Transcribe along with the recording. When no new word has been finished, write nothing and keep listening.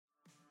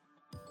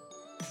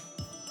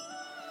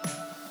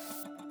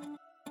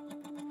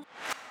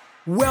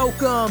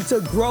Welcome to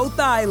Growth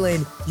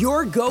Island,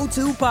 your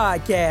go-to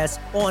podcast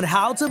on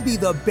how to be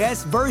the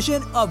best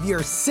version of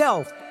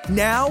yourself.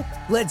 Now,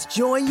 let's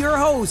join your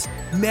host,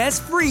 Mes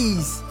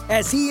Freeze,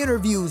 as he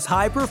interviews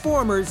high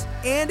performers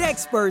and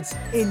experts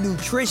in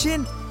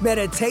nutrition,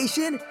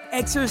 meditation,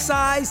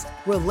 exercise,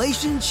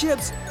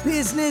 relationships,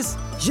 business,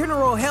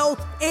 general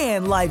health,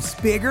 and life's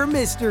bigger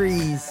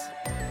mysteries.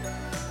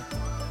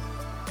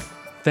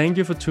 Thank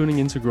you for tuning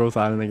into Growth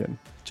Island again.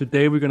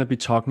 Today we're going to be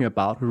talking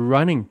about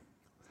running.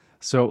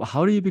 So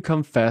how do you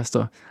become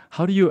faster?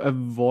 How do you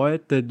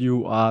avoid that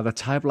you are the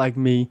type like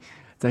me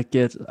that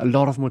get a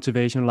lot of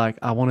motivation, like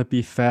I want to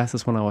be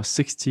fastest when I was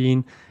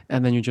 16,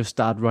 and then you just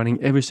start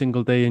running every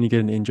single day and you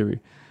get an injury?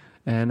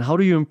 And how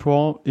do you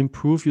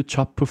improve your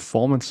top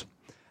performance?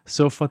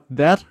 So for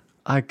that,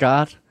 I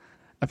got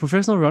a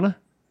professional runner.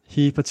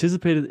 He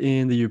participated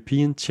in the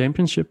European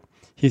Championship.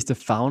 He's the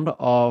founder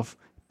of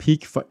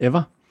Peak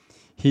Forever.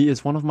 He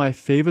is one of my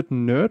favorite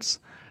nerds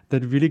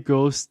that really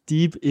goes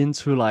deep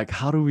into like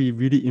how do we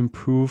really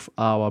improve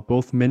our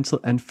both mental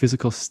and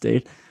physical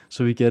state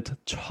so we get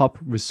top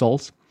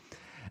results.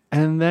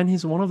 And then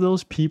he's one of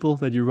those people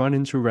that you run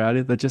into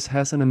rarely that just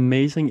has an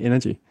amazing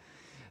energy.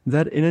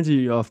 That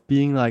energy of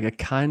being like a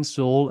kind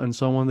soul and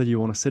someone that you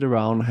want to sit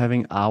around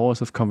having hours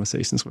of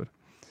conversations with.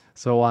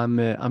 So I'm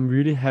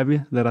really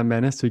happy that I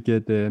managed to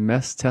get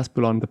Mads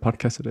Tazbøl on the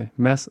podcast today.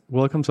 Mads,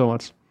 welcome so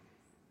much.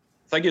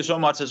 Thank you so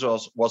much. This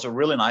was a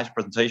really nice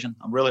presentation.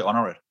 I'm really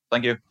honored.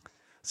 Thank you.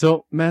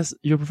 So, Mads,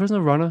 you're a professional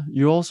runner.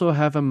 You also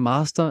have a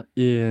master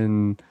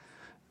in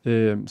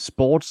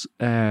sports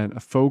and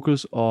a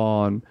focus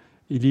on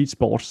elite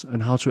sports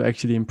and how to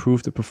actually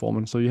improve the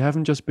performance. So you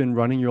haven't just been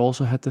running, you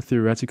also had the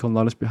theoretical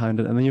knowledge behind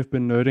it. And then you've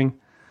been nerding,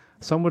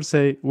 some would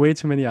say, way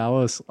too many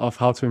hours of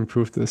how to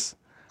improve this.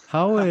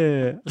 How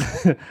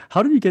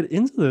how did you get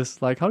into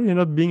this? Like, how did you end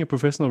up being a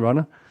professional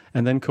runner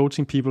and then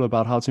coaching people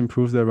about how to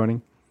improve their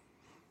running?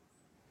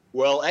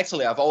 Well,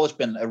 actually, I've always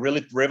been a really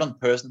driven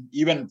person,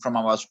 even from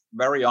when I was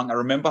very young. I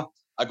remember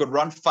I could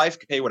run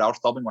 5K without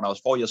stopping when I was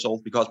 4 years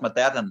old because my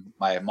dad and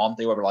my mom,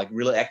 they were like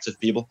really active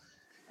people.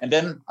 And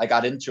then I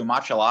got into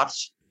martial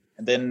arts.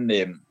 And then,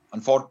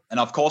 and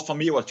of course, for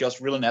me, it was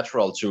just really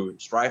natural to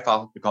strive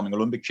out becoming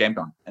Olympic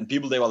champion. And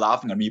people, they were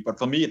laughing at me. But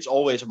for me, it's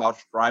always about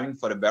striving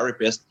for the very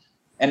best.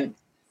 And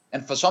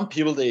for some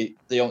people, they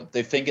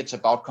think it's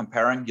about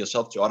comparing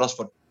yourself to others.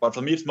 But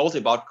for me, it's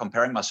mostly about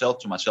comparing myself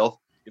to myself.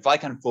 If I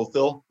can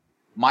fulfill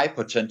my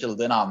potential,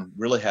 then I'm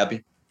really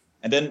happy.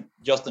 And then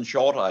just in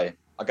short, I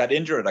got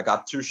injured. I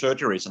got 2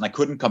 surgeries and I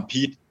couldn't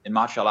compete in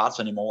martial arts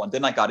anymore. And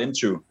then I got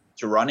into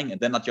running, and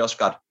then I just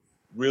got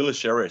really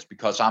serious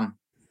because I'm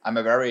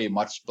a very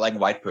much black and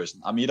white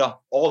person. I'm either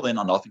all in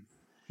or nothing.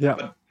 Yeah.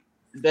 But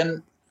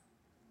then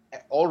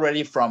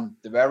already from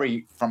a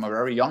very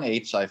young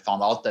age, I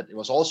found out that it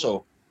was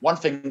also one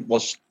thing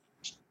was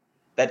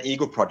that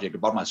ego project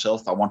about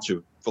myself. I want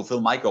to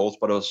fulfill my goals,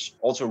 but it was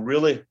also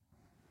really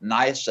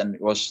nice, and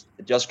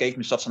it just gave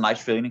me such a nice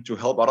feeling to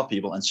help other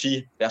people and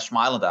see their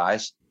smile in their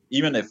eyes,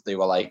 even if they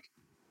were like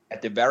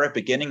at the very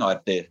beginning or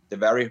at the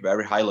very,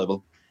 very high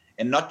level.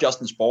 And not just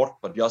in sport,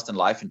 but just in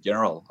life in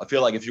general. I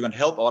feel like if you can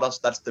help others,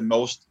 that's the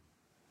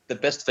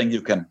best thing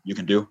you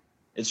can do.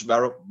 It's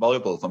very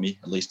valuable for me,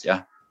 at least.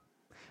 Yeah.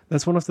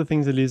 That's one of the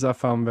things, Elise, I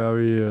found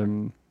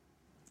very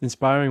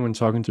inspiring when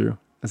talking to you,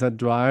 is that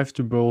drive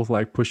to both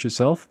like push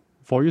yourself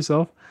for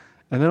yourself,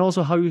 and then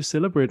also how you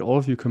celebrate all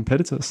of your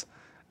competitors.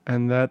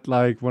 And that,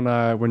 like,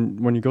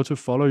 when you go to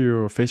follow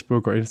your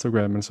Facebook or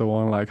Instagram and so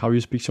on, like how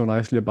you speak so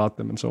nicely about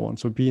them and so on.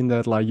 So being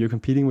that, like, you're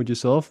competing with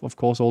yourself, of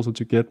course, also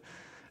to get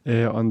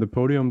on the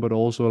podium, but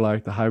also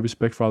like the high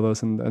respect for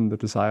others and the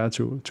desire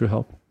to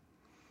help.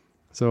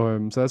 So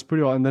that's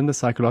pretty awesome. And then the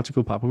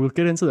psychological part, but we'll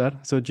get into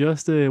that. So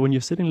just when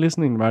you're sitting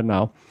listening right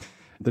now,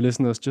 the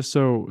listeners, just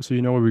so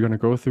you know what we're going to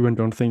go through and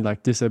don't think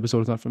like this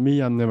episode is not for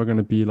me, I'm never going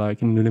to be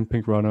like an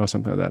Olympic runner or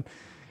something like that.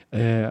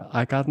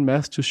 I got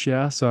Mads to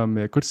share some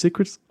good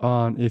secrets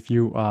on if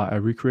you are a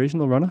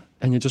recreational runner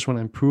and you just want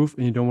to improve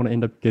and you don't want to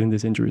end up getting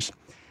these injuries.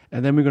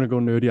 And then we're going to go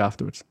nerdy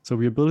afterwards. So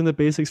we're building the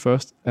basics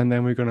first, and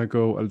then we're going to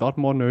go a lot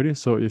more nerdy.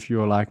 So if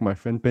you're like my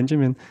friend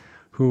Benjamin,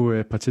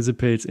 who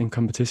participates in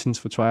competitions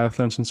for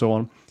triathlons and so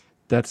on,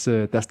 that's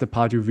the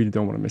part you really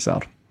don't want to miss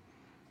out.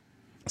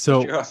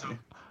 So, Sure.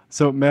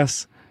 So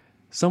Mads,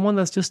 someone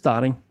that's just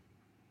starting,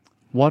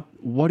 what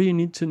do you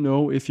need to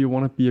know if you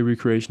want to be a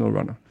recreational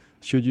runner?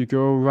 Should you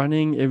go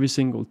running every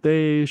single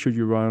day? Should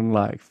you run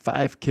like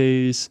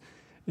 5Ks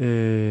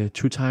 2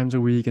 times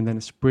a week and then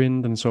a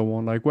sprint and so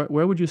on? Like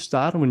where would you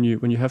start when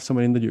you have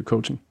someone in that you're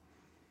coaching?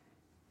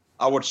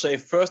 I would say,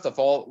 first of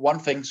all, one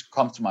thing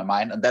comes to my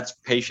mind, and that's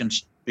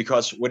patience.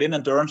 Because within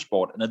endurance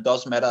sport, and it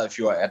doesn't matter if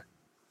you are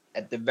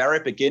at the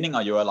very beginning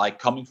or you are like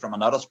coming from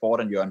another sport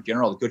and you're in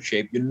general good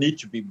shape, you need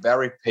to be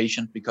very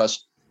patient,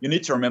 because you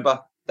need to remember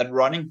that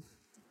running,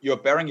 you're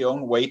bearing your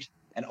own weight,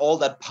 and all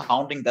that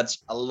pounding,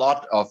 that's a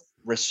lot of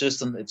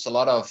resistance. It's a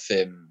lot of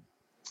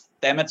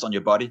damage on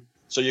your body.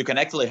 So you can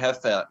actually have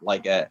a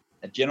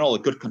general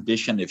good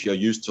condition if you're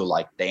used to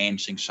like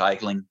dancing,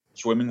 cycling,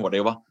 swimming,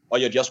 whatever, or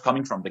you're just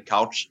coming from the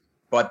couch.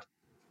 but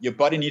your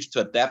body needs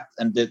to adapt.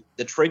 And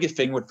the tricky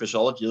thing with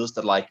physiology is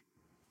that like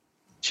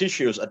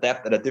tissues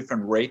adapt at a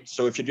different rate.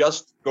 So if you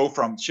just go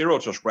from 0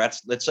 to scratch,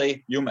 let's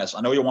say you, Mads,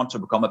 I know you want to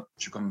become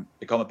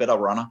a better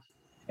runner,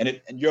 and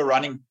you're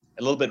running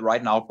a little bit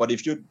right now, but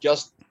if you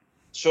just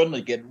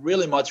suddenly get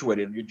really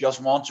motivated and you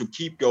just want to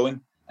keep going,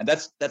 and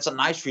that's a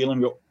nice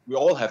feeling. We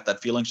all have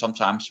that feeling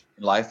sometimes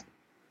in life.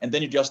 And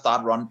then you just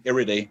start run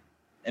every day,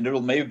 and it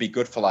will maybe be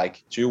good for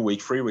like 2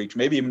 weeks, 3 weeks,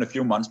 maybe even a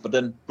few months, but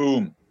then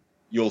boom,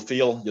 you'll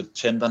feel your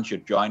tendons, your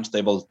joints,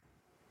 they will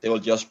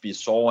just be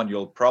sore, and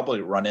you'll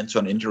probably run into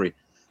an injury.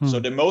 So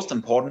the most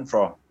important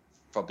for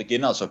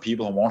beginners or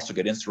people who wants to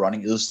get into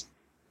running is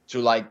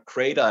to like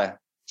create a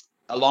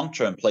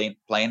long-term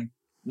plan,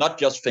 not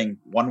just think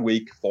 1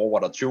 week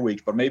forward or 2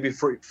 weeks, but maybe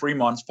 3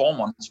 months, 4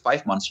 months,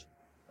 5 months.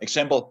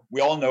 Example, we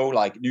all know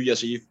like New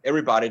Year's Eve,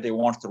 everybody, they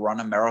want to run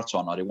a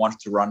marathon or they want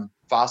to run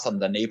faster than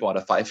their neighbor at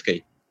a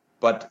 5K.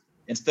 But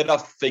instead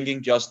of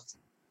thinking just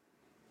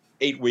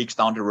 8 weeks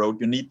down the road,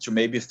 you need to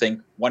maybe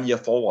think 1 year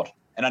forward.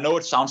 And I know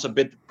it sounds a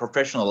bit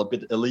professional, a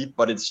bit elite,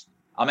 but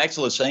I'm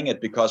actually saying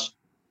it because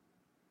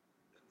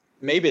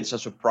maybe it's a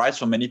surprise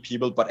for many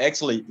people, but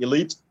actually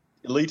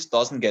elites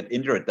doesn't get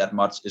injured that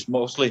much. It's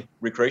mostly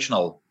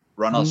recreational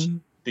runners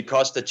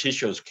because the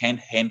tissues can't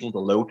handle the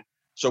load.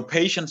 So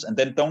patience, and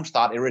then don't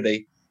start every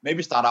day.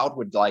 Maybe start out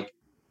with like,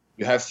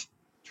 you have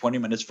 20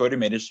 minutes, 30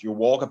 minutes, you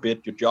walk a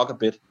bit, you jog a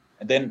bit,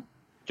 and then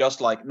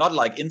just like, not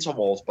like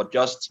intervals, but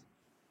just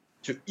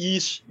to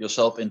ease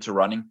yourself into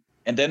running,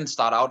 and then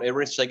start out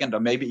every second or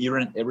maybe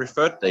even every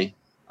third day.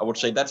 I would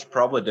say that's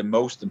probably the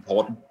most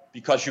important,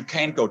 because you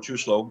can't go too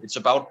slow. It's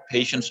about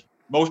patience.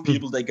 Most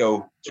people, they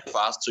go too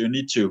fast, so you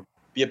need to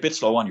be a bit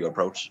slow on your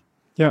approach.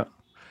 Yeah.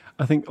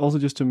 I think also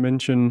just to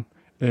mention,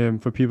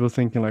 for people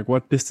thinking like,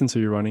 what distance are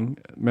you running?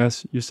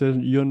 Mads, you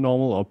said your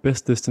normal or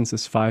best distance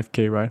is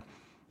 5K, right?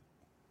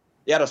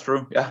 Yeah, that's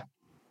true. Yeah.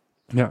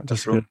 Yeah,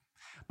 that's true. Good.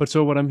 But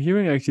so what I'm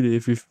hearing actually,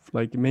 if we've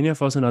like, many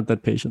of us are not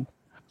that patient.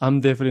 I'm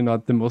definitely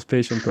not the most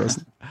patient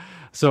person.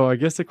 So I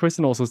guess the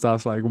question also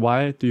starts like,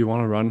 why do you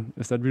want to run?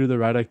 Is that really the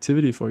right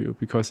activity for you?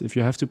 Because if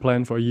you have to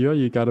plan for a year,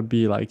 you got to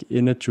be like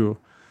in it to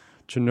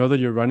know that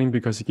you're running,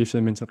 because it gives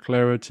you mental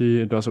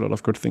clarity. It does a lot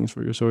of good things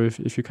for you. So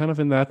if you're kind of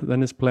in that,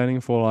 then it's planning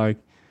for like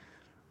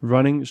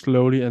running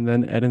slowly and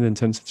then adding the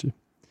intensity.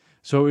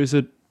 So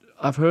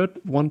I've heard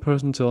one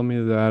person tell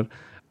me that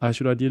I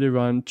should ideally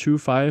run 2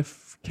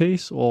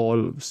 5Ks or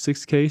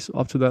 6Ks,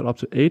 up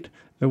to 8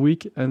 a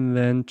week, and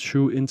then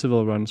 2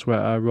 interval runs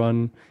where I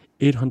run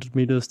 800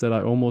 meters that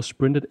I almost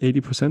sprinted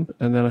 80%,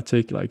 and then I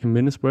take like a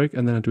minute's break,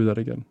 and then I do that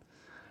again.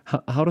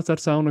 How does that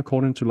sound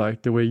according to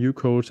like the way you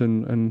coach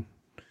and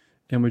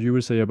what you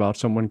would say about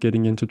someone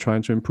getting into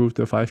trying to improve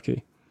their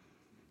 5K?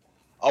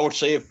 I would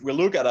say if we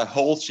look at a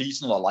whole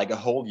season or like a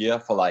whole year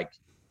for like,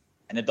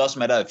 and it doesn't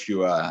matter if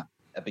you're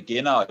a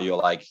beginner or you're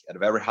like at a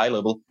very high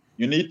level,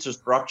 you need to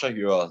structure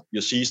your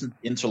season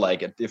into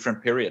like a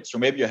different period. So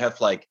maybe you have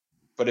like,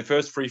 for the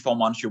first 3-4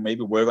 months, you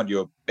maybe work on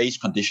your base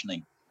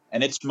conditioning,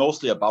 and it's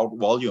mostly about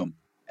volume.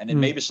 And it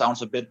maybe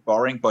sounds a bit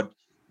boring, but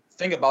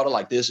think about it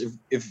like this.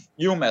 If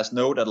you must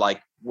know that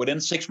like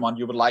within 6 months,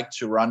 you would like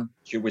to run,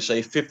 should we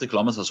say 50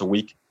 kilometers a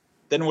week,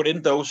 then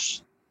within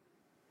those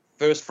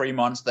first 3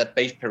 months, that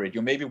base period,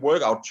 you maybe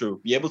work out to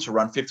be able to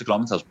run 50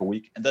 kilometers per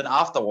week. And then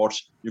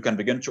afterwards, you can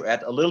begin to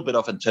add a little bit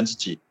of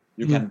intensity.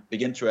 You can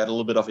begin to add a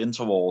little bit of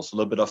intervals, a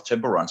little bit of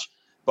tempo runs.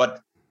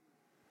 But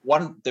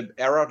the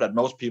error that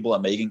most people are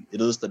making, it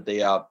is that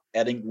they are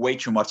adding way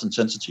too much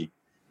intensity.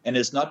 And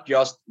it's not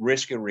just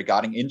risky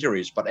regarding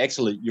injuries, but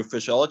actually your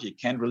physiology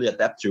can't really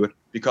adapt to it.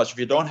 Because if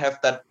you don't have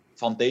that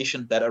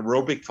foundation, that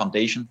aerobic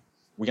foundation,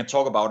 we can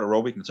talk about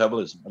aerobic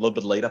metabolism a little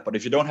bit later, but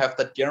if you don't have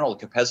that general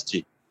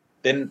capacity,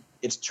 then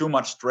it's too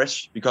much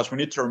stress. Because we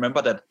need to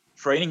remember that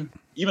training,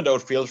 even though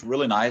it feels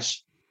really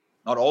nice,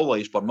 not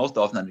always, but most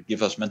often, and it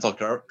gives us mental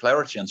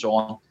clarity and so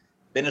on,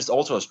 then it's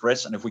also a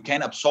stress. And if we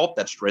can't absorb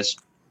that stress,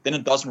 then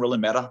it doesn't really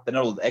matter. Then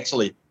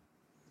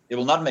it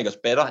will not make us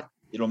better.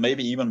 It will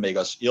maybe even make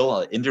us ill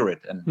or injured,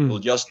 and it will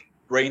just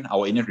drain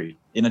our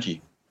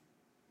energy.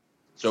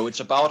 So it's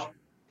about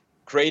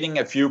creating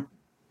a few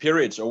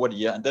periods over the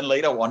year, and then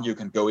later on you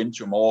can go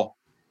into more,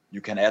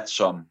 you can add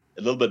a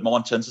little bit more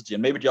intensity,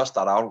 and maybe just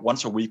start out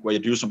once a week where you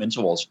do some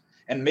intervals.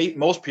 And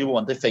most people,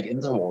 when they think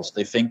intervals,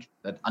 they think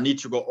that I need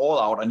to go all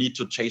out, I need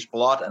to chase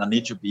blood, and I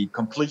need to be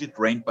completely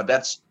drained. But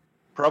that's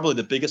probably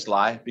the biggest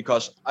lie,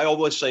 because I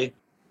always say,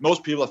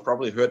 most people have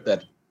probably heard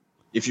that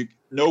if you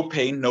no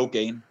pain, no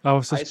gain. I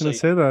was just going to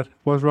say that.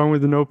 What's wrong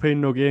with the no pain,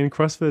 no gain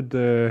CrossFit?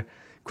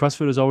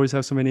 CrossFitters always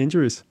have so many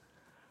injuries.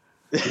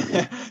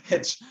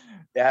 It's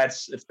bad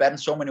in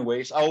so many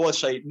ways. I always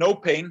say no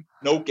pain,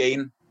 no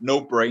gain, no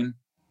brain.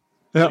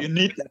 Yeah. So you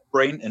need that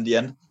brain in the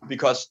end,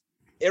 because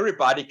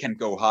everybody can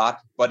go hard,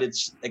 but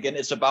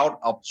it's about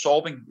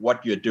absorbing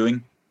what you're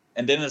doing,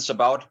 and then it's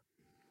about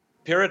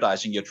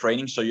periodizing your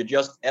training. So you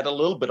just add a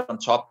little bit on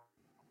top,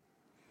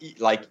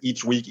 like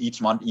each week,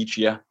 each month, each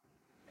year.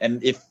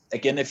 And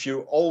if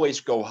you always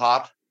go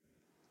hard,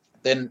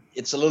 then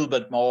it's a little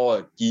bit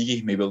more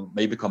geeky.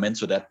 Maybe come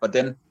into that. But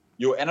then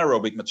your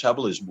anaerobic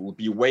metabolism will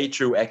be way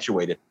too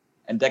actuated.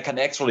 And that can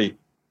actually,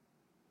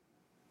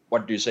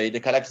 they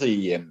can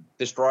actually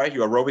destroy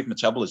your aerobic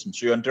metabolism.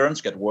 So your endurance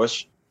gets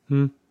worse.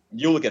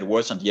 You'll get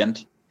worse at the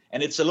end.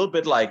 And it's a little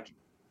bit like,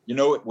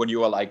 when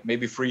you are like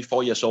maybe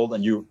 3-4 years old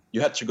and you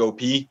had to go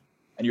pee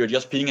and you're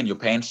just peeing in your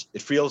pants.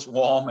 It feels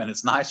warm and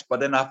it's nice. But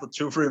then after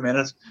 2-3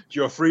 minutes,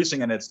 you're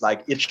freezing and it's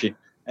like itchy.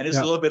 And it's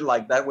a little bit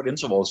like that with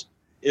intervals.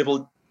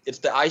 It's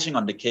the icing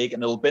on the cake,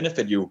 and it'll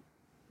benefit you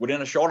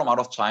within a short amount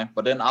of time.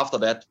 But then after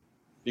that,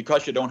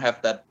 because you don't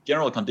have that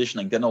general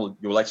conditioning, then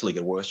you'll actually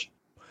get worse.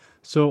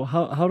 So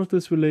how does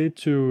this relate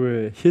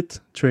to HIIT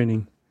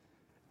training?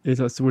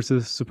 Which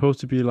is supposed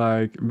to be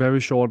like very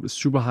short,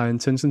 super high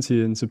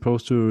intensity, and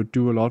supposed to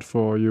do a lot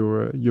for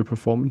your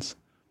performance.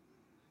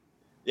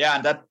 Yeah,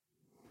 and that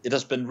it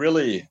has been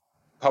really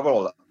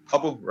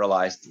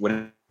popularized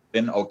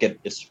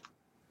it's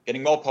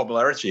getting more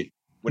popularity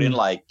within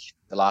like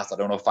the last,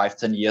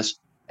 5-10 years.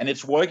 And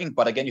it's working,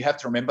 but again, you have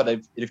to remember that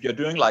if you're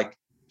doing like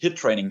HIIT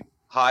training,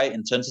 high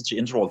intensity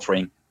interval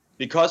training,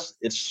 because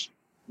it's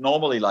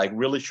normally like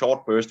really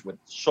short burst with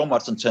so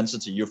much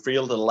intensity, you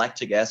feel the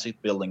lactic acid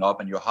building up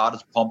and your heart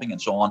is pumping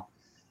and so on.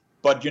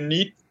 But you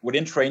need,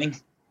 within training,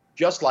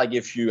 just like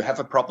if you have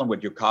a problem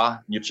with your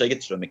car and you take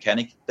it to the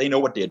mechanic, they know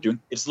what they're doing.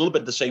 It's a little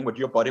bit the same with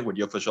your body, with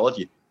your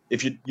physiology.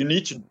 If you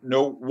need to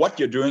know what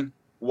you're doing,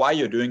 why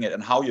you're doing it,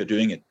 and how you're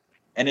doing it.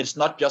 And it's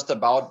not just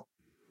about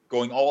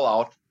going all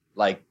out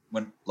like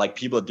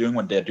people are doing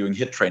when they're doing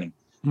HIIT training.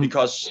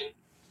 Because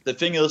the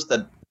thing is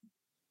that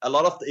a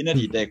lot of the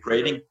energy they're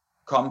creating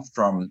comes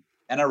from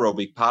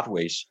anaerobic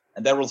pathways.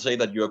 And that will say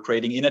that you're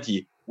creating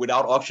energy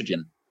without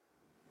oxygen.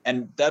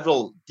 And that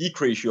will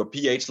decrease your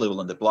pH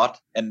level in the blood.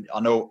 And I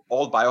know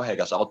all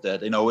biohackers out there,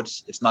 they know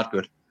it's not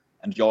good.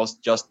 And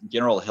just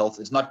general health,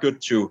 it's not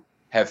good to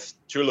have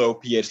too low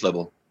pH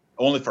level,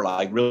 only for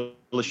like really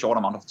short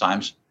amount of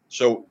times.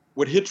 So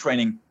with HIIT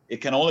training,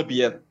 it can only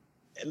be a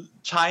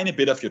tiny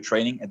bit of your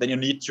training, and then you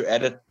need to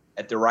add it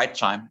at the right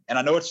time. And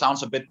I know it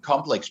sounds a bit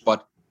complex,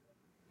 but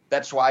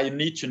that's why you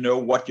need to know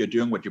what you're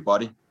doing with your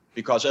body,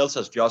 because else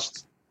it's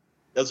just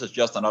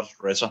another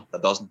stressor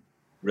that doesn't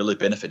really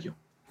benefit you.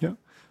 Yeah.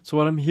 So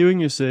what I'm hearing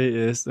you say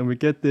is, and we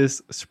get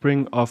this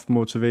spring of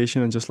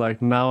motivation and just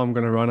like, now I'm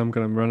going to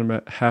run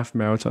a half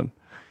marathon.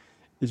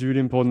 It's really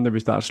important that we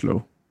start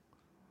slow.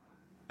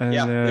 And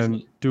then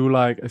definitely. do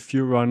like a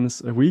few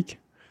runs a week,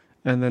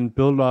 and then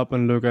build up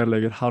and look at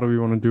like how do we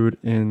want to do it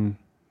in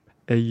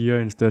a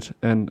year instead,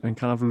 and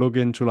kind of look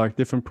into like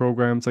different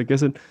programs. I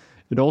guess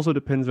it also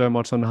depends very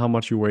much on how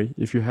much you weigh.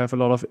 If you have a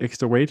lot of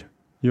extra weight,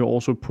 you're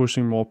also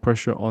pushing more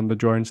pressure on the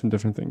joints and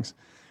different things.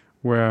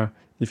 Where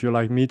if you're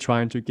like me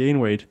trying to gain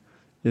weight,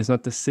 it's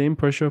not the same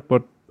pressure,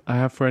 but I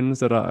have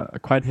friends that are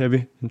quite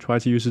heavy and try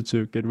to use it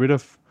to get rid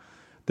of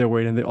their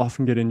weight, and they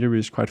often get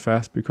injuries quite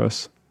fast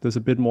because there's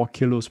a bit more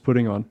kilos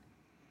putting on.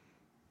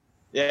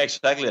 Yeah,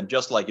 exactly. And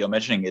just like you're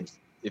mentioning it,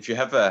 if you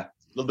have a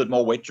little bit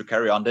more weight to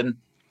carry on, then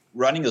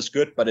running is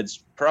good, but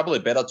it's probably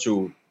better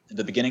to, in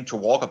the beginning, to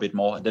walk a bit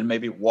more, and then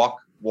maybe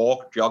walk,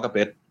 jog a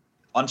bit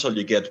until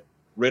you get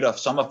rid of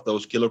some of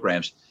those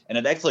kilograms. And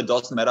it actually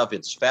doesn't matter if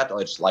it's fat or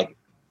it's like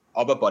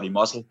upper body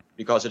muscle,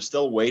 because it's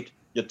still weight.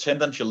 Your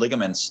tendons, your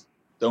ligaments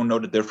don't know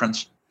the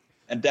difference.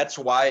 And that's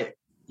why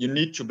you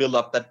need to build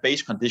up that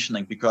base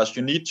conditioning, because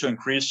you need to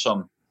increase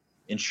some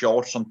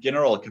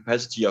general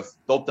capacity of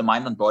both the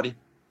mind and body.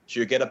 So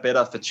you get a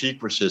better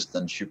fatigue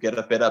resistance, you get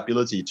a better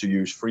ability to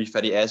use free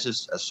fatty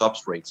acids as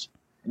substrates,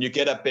 and you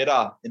get a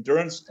better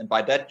endurance. And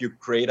by that, you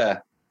create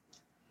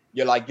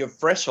your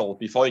threshold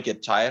before you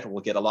get tired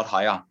will get a lot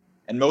higher.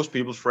 And most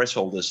people's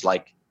threshold is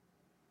like,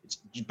 it's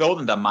both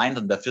in their mind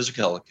and their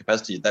physical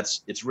capacity.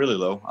 It's really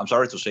low. I'm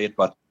sorry to say it,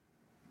 but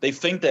they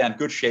think they're in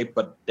good shape,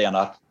 but they are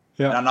not.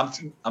 Yeah. And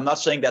I'm not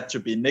saying that to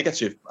be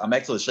negative. I'm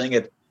actually saying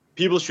it.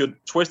 People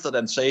should twist it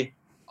and say,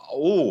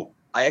 oh,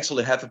 I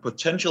actually have a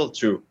potential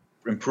to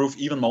improve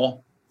even more.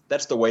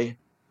 That's the way.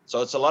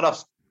 So it's a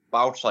lot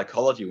about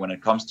psychology when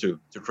it comes to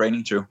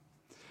training too.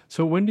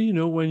 So when do you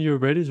know when you're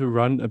ready to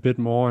run a bit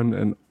more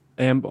and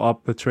amp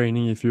up the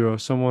training? If you're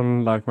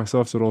someone like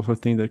myself that also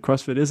think that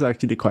CrossFit is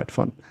actually quite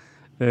fun.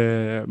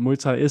 Muay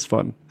Thai is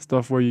fun.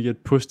 Stuff where you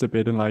get pushed a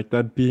bit, and like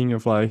that being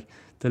of like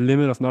the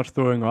limit of not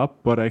throwing up,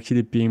 but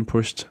actually being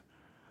pushed.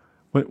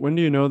 When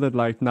do you know that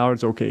like now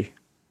it's okay?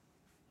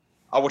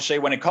 I would say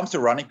when it comes to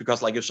running,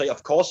 because like you say,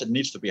 of course, it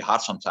needs to be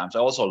hard sometimes. I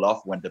also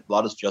love when the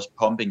blood is just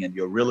pumping and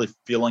you're really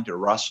feeling the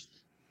rush.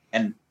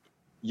 And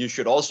you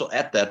should also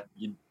add that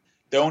you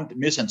don't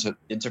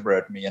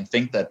misinterpret me and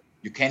think that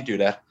you can't do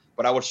that.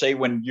 But I would say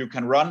when you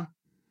can run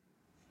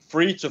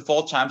 3 to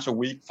 4 times a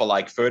week for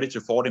like 30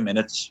 to 40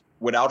 minutes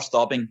without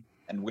stopping,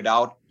 and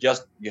without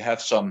just, you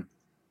have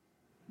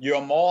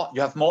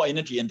more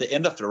energy in the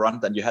end of the run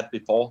than you had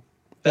before.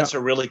 That's a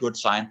really good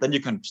sign. Then you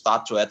can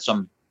start to add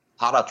some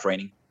harder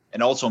training.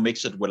 And also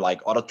mix it with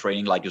like other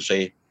training, like you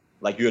say,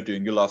 like you're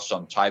doing, you love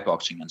some Thai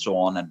boxing and so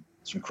on, and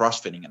some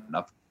crossfitting. And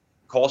of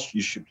course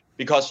you should,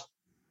 because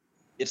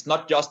it's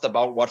not just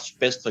about what's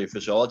best for your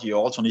physiology, you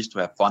also need to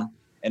have fun.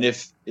 And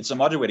if it's a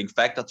motivating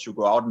factor to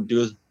go out and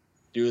do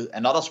do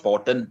another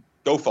sport, then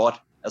go for it,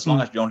 as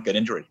long as you don't get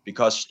injured.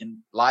 Because in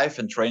life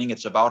and training,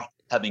 it's about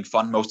having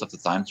fun most of the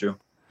time too.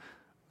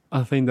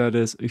 I think that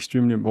is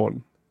extremely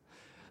important.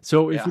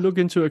 So if you look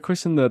into a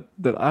question that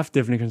I've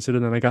definitely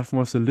considered and I got from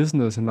most of the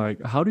listeners, and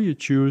like, how do you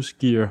choose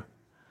gear?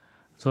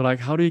 So like,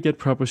 how do you get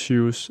proper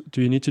shoes?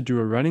 Do you need to do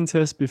a running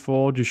test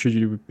before? Should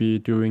you be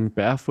doing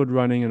barefoot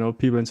running? And all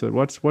people into it.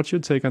 What's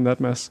your take on that,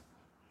 Mads?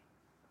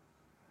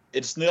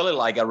 It's nearly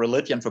like a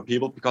religion for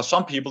people, because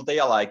some people, they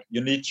are like,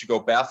 you need to go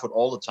barefoot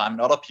all the time.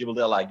 And other people,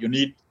 they're like, you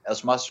need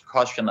as much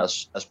caution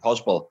as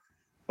possible.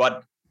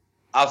 But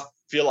I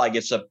feel like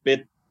it's a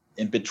bit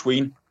in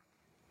between.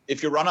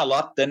 If you run a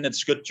lot, then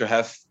it's good to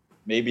have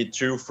maybe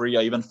 2, 3,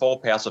 or even 4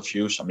 pairs of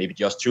shoes, or maybe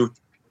just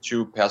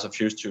two pairs of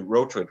shoes to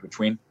rotate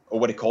between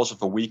over the course of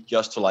a week,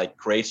 just to like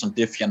create some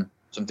different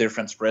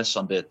stress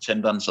on the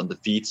tendons, on the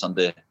feet, on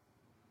the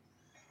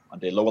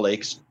lower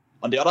legs.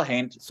 On the other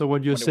hand, so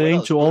what you're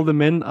saying to all the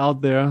men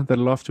out there that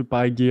love to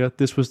buy gear,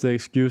 this was the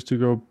excuse to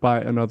go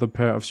buy another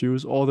pair of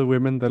shoes, or the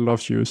women that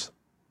love shoes.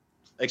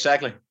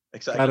 Exactly.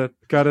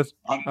 Got it.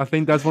 I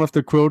think that's one of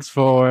the quotes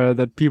for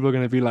that people are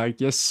going to be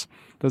like, yes,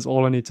 that's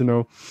all I need to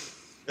know.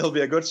 It'll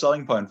be a good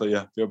selling point for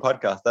your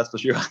podcast, that's for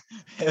sure.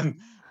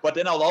 But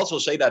then I'll also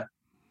say that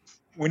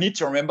we need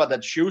to remember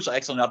that shoes are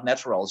actually not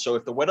natural. So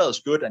if the weather is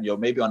good and you're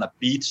maybe on a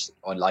beach,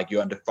 or like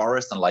you're in the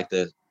forest and like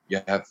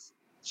you have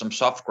some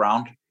soft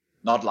ground,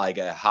 not like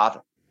a hard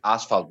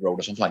asphalt road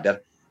or something like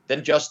that,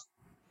 then just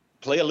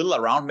play a little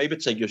around, maybe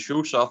take your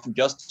shoes off and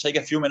just take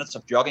a few minutes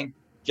of jogging.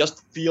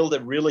 Just feel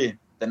the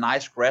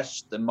nice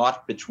grass, the mud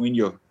between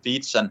your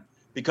feet. And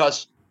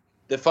because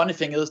the funny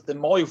thing is, the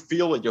more you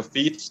feel with your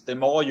feet, the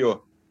more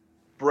your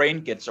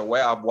brain gets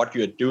aware of what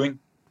you're doing,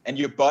 and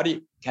your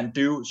body can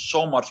do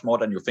so much more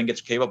than you think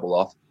it's capable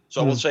of.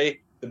 So I will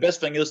say the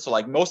best thing is to,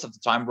 like, most of the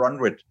time run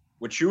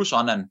with shoes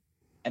on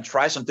and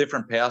try some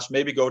different pairs.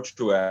 Maybe go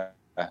to a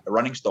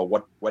running store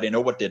where they know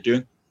what they're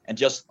doing, and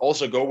just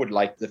also go with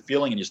like the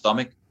feeling in your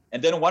stomach.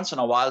 And then once in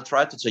a while,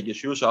 try to take your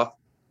shoes off,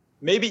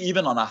 maybe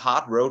even on a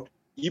hard road,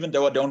 even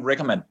though I don't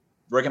recommend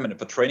it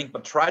for training,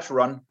 but try to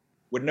run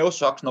with no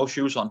socks, no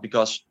shoes on,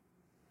 because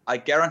I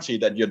guarantee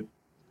that your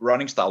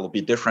running style will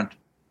be different,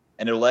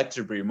 and it will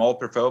actually be more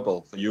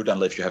preferable for you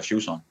than if you have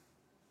shoes on.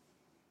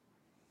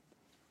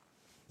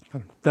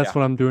 That's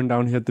what I'm doing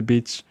down here at the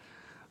beach.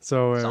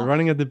 So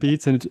running at the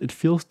beach, and it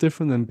feels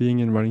different than being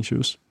in running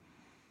shoes.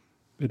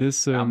 It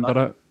is,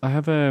 but I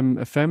have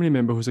a family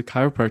member who's a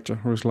chiropractor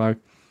who's like,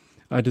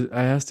 I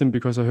asked him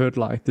because I heard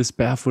like this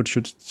barefoot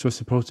was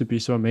supposed to be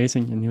so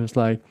amazing, and he was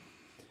like,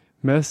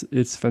 Mads,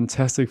 it's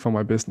fantastic for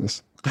my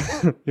business.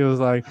 he was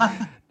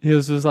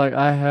just like,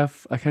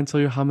 I can't tell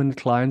you how many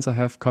clients I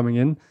have coming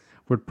in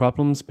with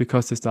problems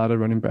because they started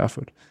running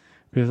barefoot.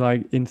 Because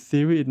like in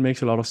theory, it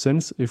makes a lot of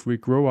sense if we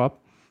grow up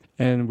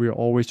and we're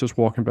always just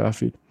walking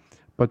barefoot.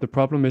 But the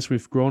problem is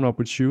we've grown up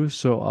with shoes,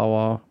 so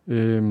our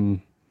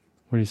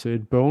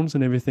bones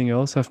and everything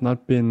else have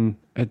not been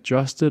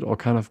adjusted or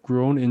kind of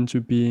grown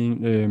into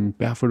being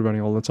barefoot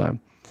running all the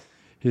time.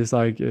 He's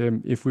like,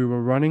 if we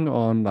were running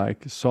on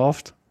like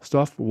soft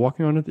stuff,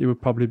 walking on it, it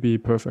would probably be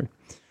perfect.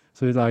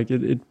 So it's like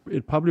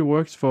it probably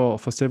works for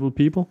several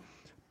people,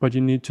 but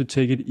you need to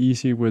take it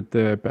easy with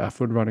the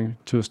barefoot running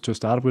to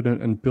start with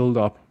and build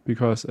up,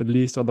 because at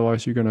least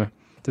otherwise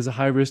there's a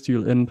high risk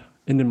you'll end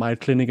in my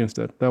clinic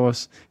instead. That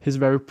was his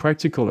very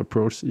practical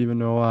approach, even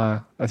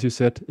though, as you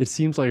said, it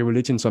seems like a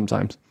religion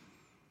sometimes.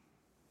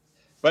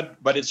 But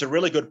it's a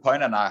really good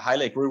point, and I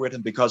highly agree with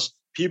him, because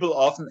people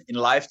often in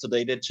life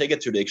today, they take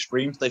it to the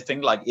extremes. They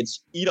think like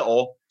it's either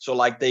or. So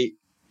like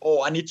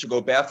I need to go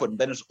barefoot, and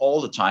then it's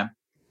all the time.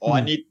 Or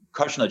I need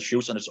cushioned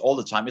shoes, and it's all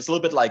the time. It's a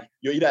little bit like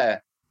you're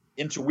either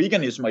into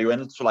veganism or you're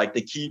into like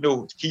the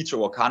keto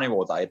or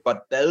carnivore diet.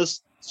 But there is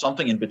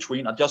something in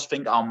between. I just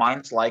think our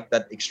minds like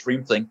that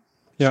extreme thing.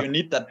 So you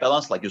need that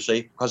balance, like you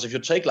say, because if you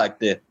take like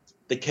the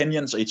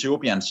Kenyans,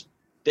 Ethiopians,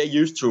 they're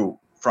used to,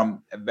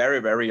 from a very,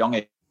 very young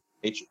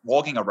age,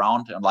 walking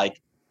around on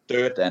like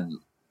dirt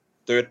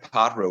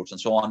path roads and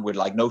so on with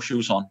like no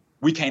shoes on.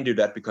 We can't do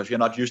that because we're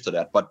not used to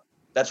that. But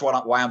that's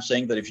why I'm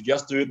saying that if you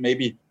just do it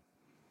maybe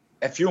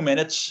a few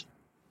minutes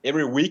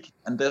every week,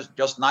 and that's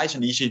just nice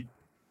and easy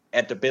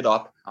at the bit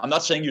up. I'm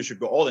not saying you should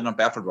go all in on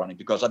barefoot running,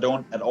 because I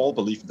don't at all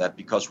believe in that,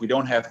 because we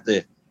don't have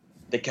the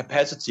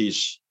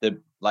capacities, the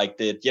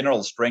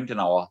general strength in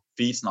our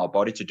feet and our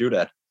body to do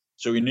that.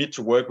 So you need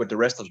to work with the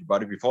rest of your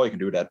body before you can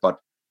do that. But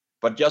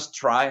just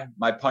try.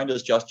 My point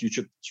is just you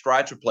should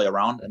try to play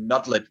around and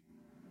not let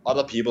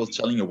other people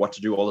telling you what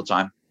to do all the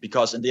time,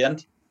 because in the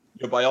end,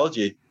 your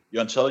biology,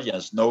 your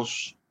intelligence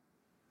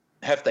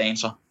have the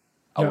answer,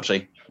 I would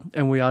say.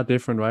 And we are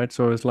different, right?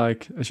 So it's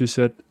like, as you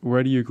said,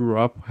 where do you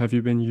grow up? Have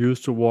you been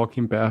used to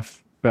walking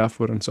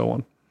barefoot and so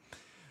on?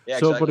 Yeah,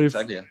 so,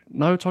 exactly.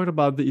 Now you talked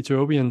about the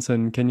Ethiopians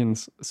and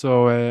Kenyans.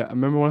 So I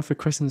remember one of the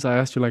questions I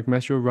asked you, like,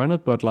 Mads, you're a runner,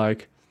 but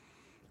like,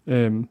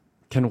 can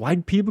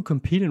white people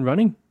compete in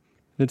running?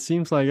 It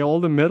seems like all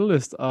the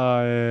medalists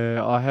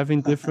are having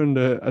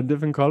a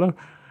different color.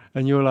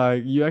 And you're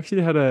like, you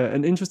actually had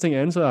an interesting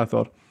answer, I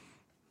thought.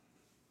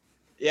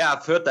 Yeah,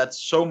 I've heard that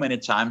so many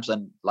times,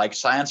 and like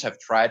science have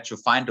tried to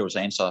find those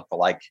answers for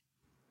like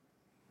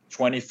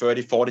 20,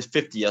 30, 40,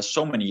 50 years,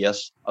 so many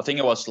years. I think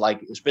it was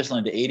like, especially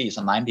in the 80s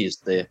and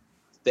 90s,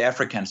 the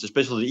Africans,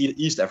 especially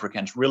the East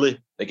Africans, really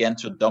began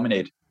to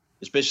dominate,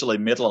 especially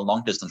middle and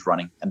long distance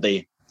running, and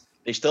they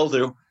still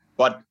do.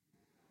 But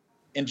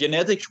in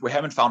genetics, we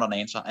haven't found an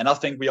answer, and I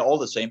think we are all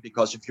the same,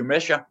 because if you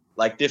measure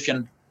like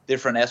different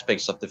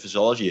aspects of the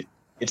physiology,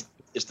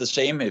 it's the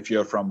same if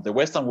you're from the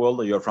Western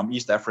world or you're from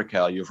East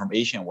Africa or you're from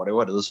Asia,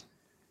 whatever it is.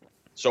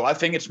 So I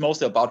think it's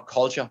mostly about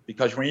culture,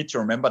 because we need to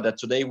remember that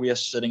today we are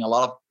sitting a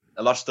lot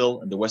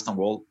still in the Western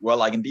world. Well,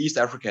 like in the East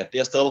Africa,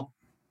 they're still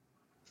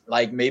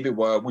like maybe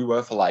where we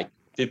were for like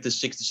 50,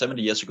 60,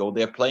 70 years ago.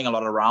 They're playing a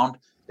lot around.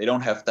 They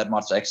don't have that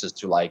much access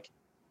to like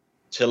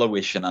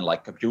television and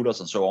like computers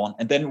and so on.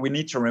 And then we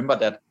need to remember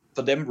that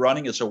for them,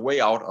 running is a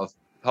way out of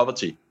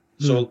poverty.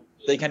 So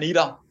they can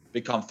either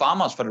become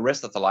farmers for the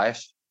rest of their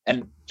lives.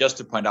 And just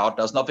to point out,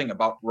 there's nothing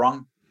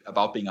wrong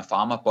about being a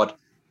farmer, but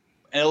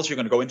else you're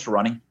going to go into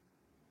running.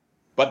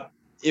 But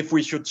if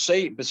we should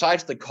say,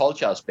 besides the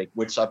culture aspect,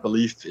 which I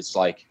believe is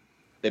like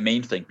the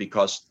main thing,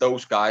 because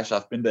those guys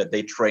have been there,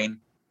 they train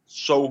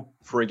so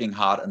freaking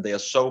hard and they are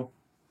so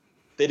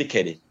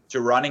dedicated to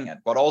running,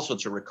 but also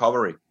to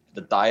recovery,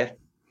 the diet.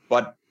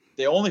 But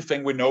the only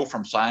thing we know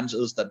from science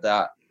is that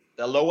their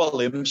lower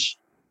limbs,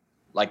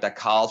 like their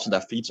calves and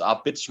their feet, are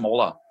a bit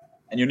smaller.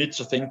 And you need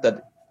to think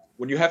that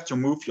when you have to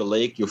move your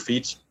leg, your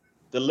feet,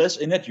 the less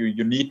energy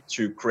you need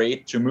to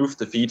create to move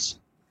the feet,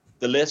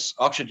 the less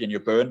oxygen you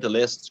burn, the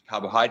less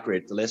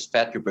carbohydrate, the less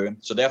fat you burn.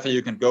 So therefore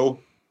you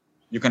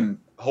can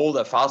hold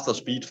a faster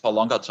speed for a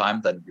longer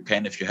time than you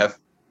can if you have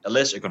a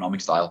less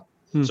economic style.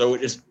 So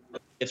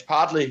it's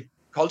partly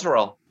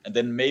cultural, and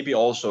then maybe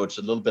also it's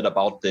a little bit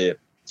about the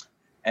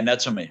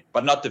anatomy,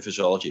 but not the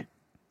physiology,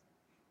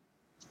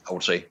 I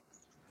would say.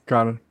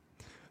 Got it.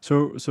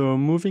 So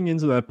moving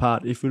into that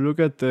part, if we look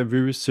at the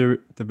very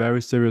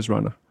serious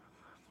runner,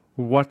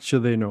 what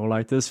should they know?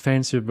 Like there's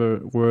fancy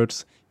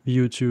words,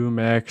 VO2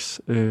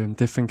 max,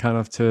 different kind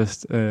of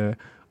tests,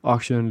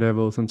 oxygen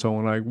levels, and so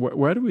on. Like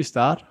where do we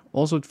start?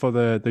 Also for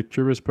the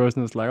curious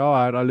person, it's like, all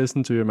right, I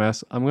listen to your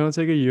Mads. I'm gonna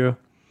take a year,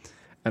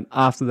 and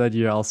after that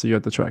year, I'll see you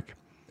at the track.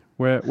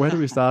 Where do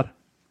we start?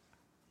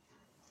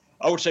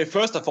 I would say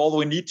first of all,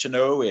 we need to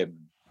know,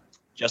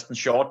 just in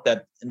short,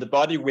 that in the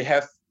body we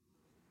have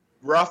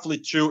roughly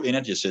 2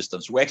 energy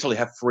systems. We actually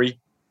have 3.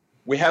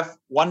 We have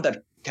one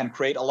that can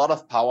create a lot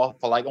of power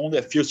for like only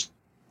a few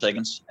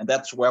seconds, and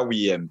that's where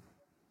we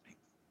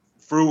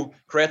through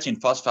creatine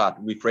phosphate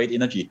we create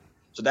energy.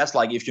 So that's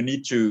like if you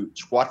need to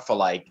squat for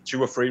like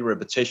 2 or 3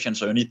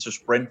 repetitions, or you need to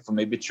sprint for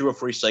maybe 2 or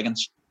 3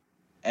 seconds,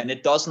 and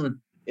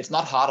it's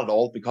not hard at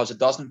all, because it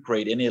doesn't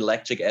create any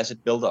lactic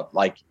acid buildup,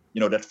 like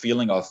that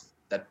feeling of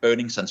that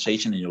burning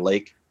sensation in your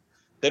leg.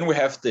 Then we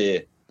have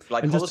the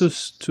glycolysis. And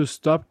just to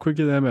stop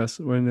quickly there, Mads,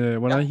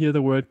 when I hear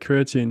the word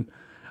creatine,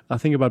 I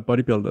think about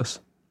bodybuilders.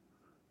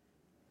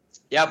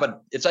 Yeah,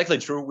 but it's actually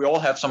true. We all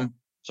have some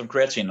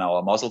creatine in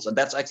our muscles, and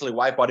that's actually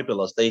why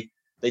bodybuilders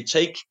they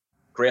take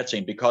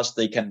creatine, because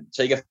they can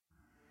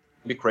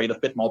create a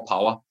bit more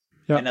power.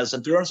 Yeah. And as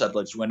endurance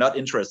athletes, we're not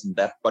interested in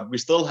that, but we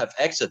still have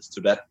access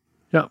to that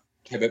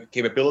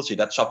capability,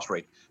 that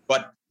substrate.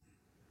 But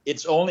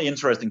it's only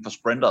interesting for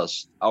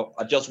sprinters.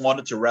 I just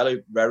wanted to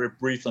really very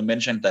briefly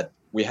mention that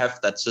we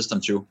have that system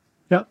too.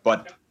 Yeah.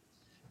 But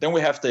then we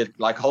have the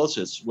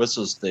glycolysis, which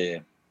is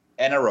the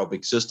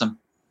anaerobic system.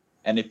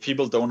 And if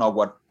people don't know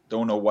what the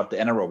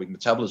anaerobic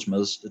metabolism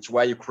is, it's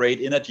where you create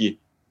energy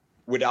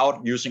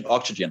without using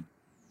oxygen.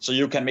 So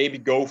you can maybe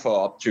go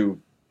for up to,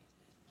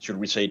 should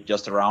we say,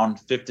 just around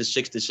 50,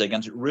 60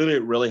 seconds, really,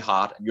 really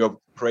hard. And you're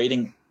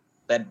creating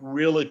that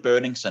really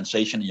burning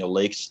sensation in your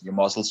legs, your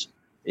muscles.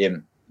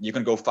 You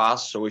can go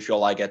fast. So if you're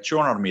like a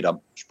 200-meter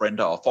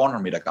sprinter or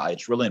 400-meter guy,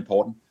 it's really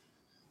important.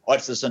 Or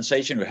it's the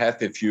sensation you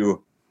have if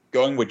you're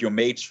going with your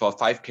mates for a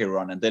 5K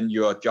run, and then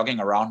you're jogging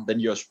around, then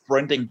you're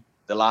sprinting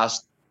the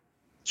last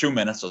 2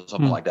 minutes or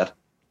something like that.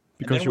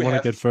 Because you want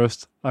to get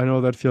first. I know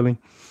that feeling.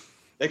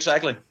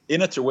 Exactly.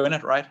 In it to win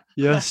it, right?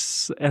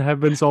 Yes. It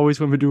happens always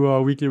when we do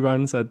our weekly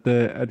runs at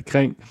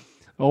Kring.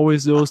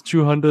 Always those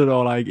 200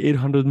 or like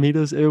 800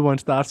 meters, everyone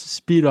starts to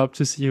speed up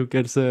to see who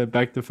gets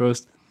back the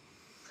first.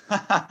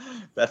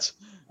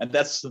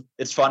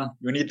 It's fun.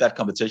 You need that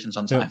competition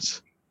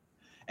sometimes. Yeah.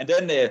 And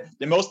then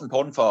the most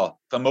important for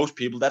most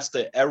people, that's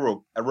the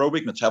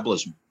aerobic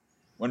metabolism.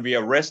 When we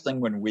are resting,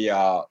 when we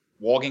are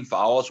walking for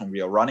hours, when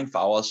we are running for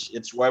hours,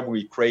 it's where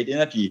we create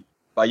energy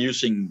by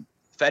using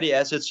fatty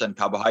acids and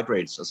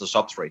carbohydrates as a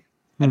substrate.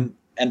 And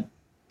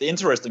the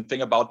interesting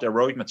thing about the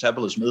aerobic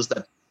metabolism is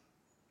that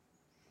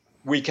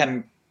we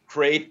can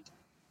create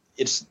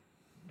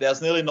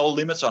there's nearly no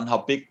limits on how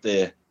big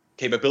the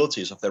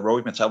capabilities of the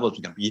aerobic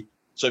metabolism can be.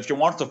 So if you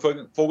want to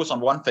focus on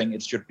one thing,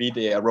 it should be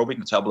the aerobic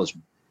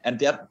metabolism. And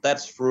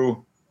that's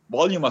through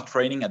volume of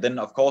training, and then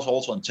of course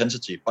also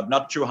intensity, but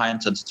not too high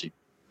intensity.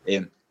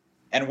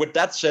 And with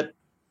that said,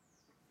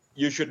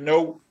 you should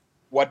know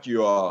what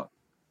your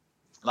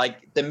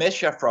like the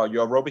measure for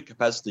your aerobic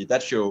capacity,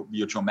 that's your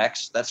VO2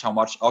 max. That's how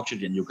much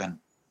oxygen you can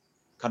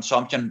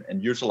consumption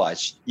and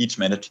utilize each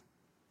minute.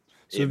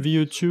 So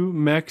VO2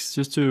 max,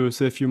 just to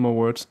say a few more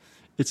words,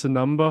 it's a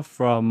number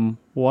from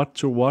what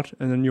to what,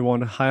 and then you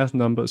want the highest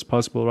number as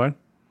possible, right?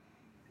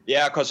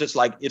 Yeah, because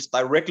it's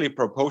directly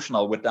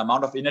proportional with the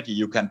amount of energy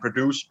you can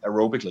produce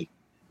aerobically.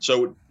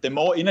 So the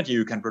more energy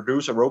you can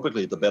produce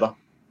aerobically, the better.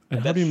 And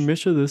how do you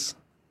measure this?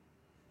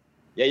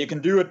 Yeah, you can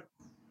do it.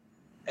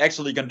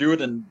 Actually, you can do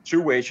it in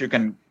two ways. You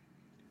can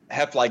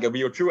have like a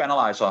VO2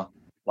 analyzer,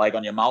 like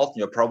on your mouth.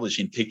 You've probably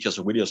seen pictures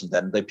or videos of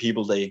that. And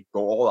they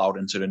go all out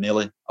into the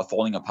nearly are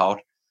falling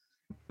apart.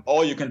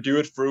 Or you can do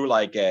it through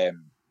like, I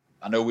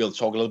know we'll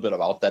talk a little bit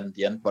about that in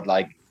the end, but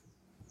like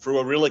through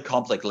a really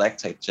complex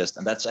lactate test.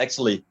 And that's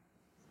actually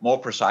more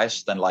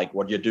precise than like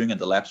what you're doing in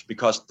the labs.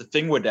 Because the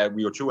thing with that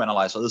VO2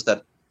 analyzer is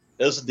that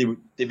there's a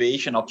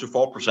deviation up to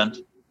 4%.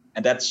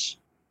 And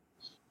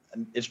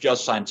it's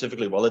just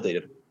scientifically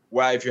validated.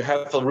 Where if you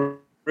have a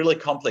really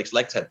complex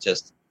lactate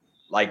test,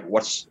 like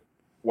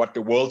what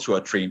the World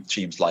Tour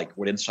teams like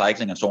within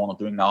cycling and so on are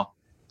doing now,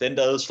 then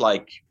there's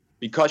like,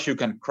 because you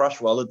can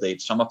cross-validate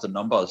some of the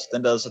numbers,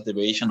 then there's a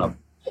deviation of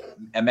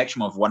a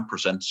maximum of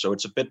 1%. So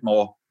it's a bit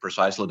more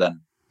precisely than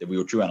the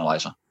VO2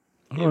 analyzer.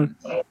 Right.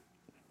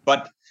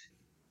 But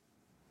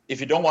if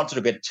you don't want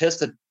to get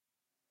tested,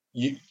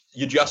 you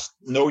just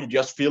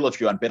feel if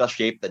you're in better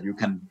shape that you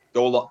can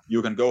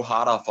go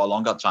harder for a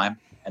longer time,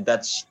 and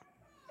that's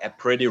a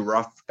pretty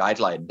rough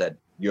guideline that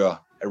your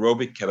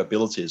aerobic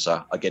capabilities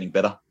are getting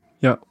better.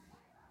 Yeah.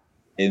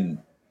 And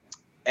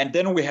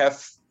then we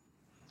have,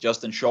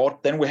 just in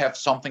short, then we have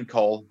something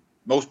called,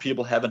 most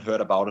people haven't heard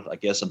about it, I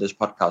guess, on this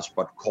podcast,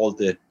 but called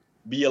the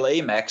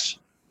VLA max,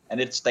 and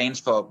it stands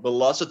for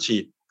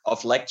velocity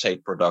of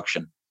lactate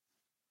production.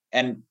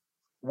 And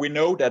we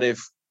know that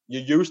if you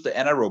use the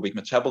anaerobic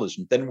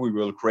metabolism, then we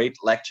will create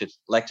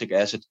lactic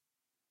acid,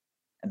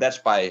 and that's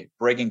by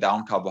breaking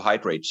down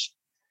carbohydrates.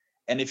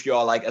 And if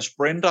you're like a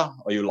sprinter,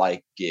 or you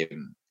like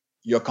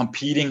you're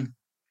competing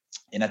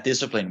in a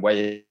discipline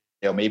where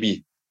you're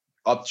maybe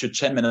up to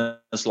 10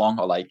 minutes long,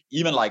 or like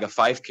even like a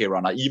 5K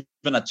runner,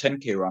 even a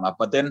 10K runner,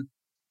 but then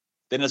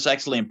it's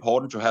actually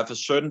important to have a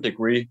certain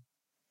degree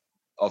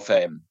of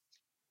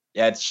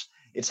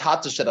it's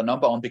hard to set a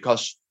number on,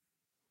 because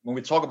when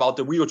we talk about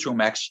the VO2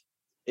 max,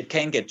 it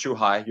can get too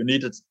high. You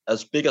need it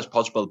as big as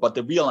possible, but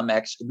the VLA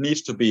max, it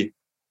needs to be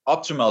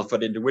optimal for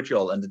the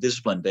individual and the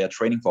discipline they are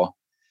training for.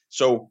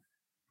 So,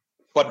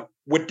 but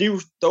with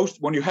those,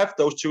 when you have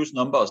those two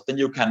numbers, then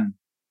you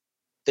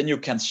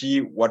can see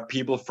what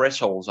people's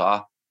thresholds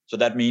are. So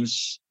that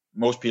means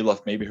most people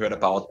have maybe heard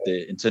about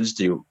the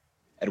intensity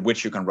at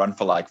which you can run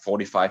for like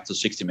 45 to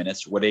 60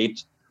 minutes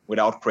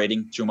without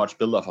creating too much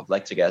buildup of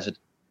lactic acid.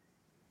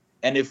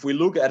 And if we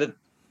look at it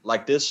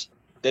like this,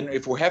 then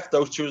if we have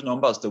those two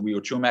numbers, the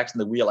VO2 max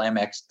and the VLA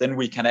max, then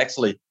we can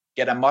actually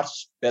get a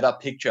much better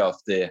picture of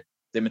the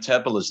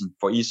metabolism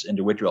for each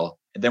individual.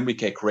 And then we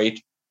can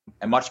create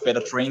a much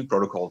better training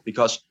protocol,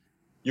 because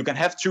you can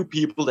have two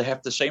people that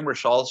have the same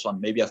results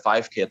on maybe a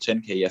 5K, a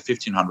 10K, a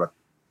 1500,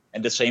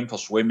 and the same for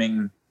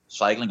swimming,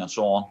 cycling, and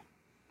so on.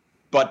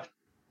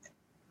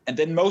 And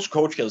then most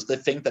coaches, they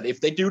think that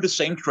if they do the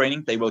same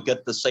training, they will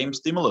get the same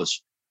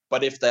stimulus.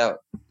 But if their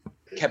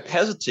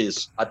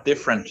capacities are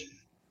different,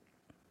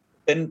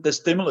 then the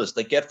stimulus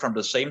they get from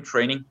the same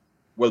training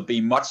will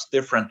be much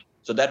different.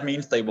 So that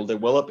means they will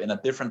develop in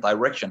a different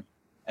direction.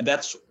 And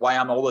that's why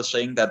I'm always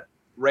saying that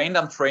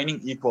random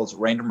training equals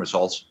random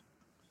results.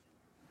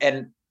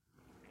 And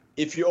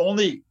if you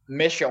only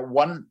measure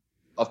one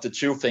of the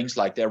two things,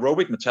 like the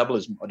aerobic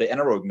metabolism or the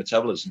anaerobic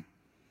metabolism,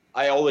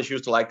 I always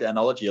used to like the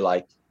analogy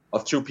like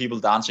of two people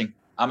dancing.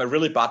 I'm a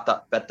really bad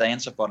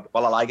dancer, but I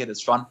like it.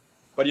 It's fun.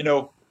 But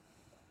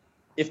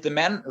if the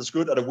man is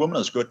good or the woman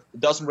is good,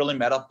 it doesn't really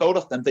matter. Both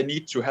of them, they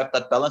need to have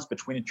that balance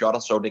between each other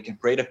so they can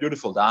create a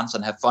beautiful dance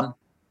and have fun.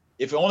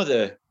 If only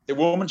the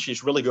woman,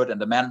 she's really good, and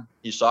the man,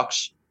 he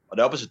sucks, or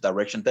the opposite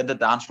direction, then the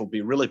dance will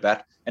be really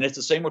bad. And it's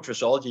the same with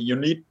physiology. You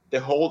need the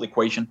whole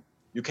equation.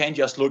 You can't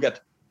just look at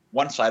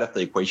one side of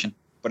the equation.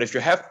 But if you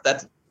have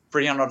that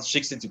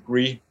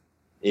 360-degree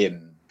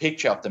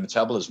picture of the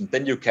metabolism,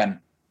 then you can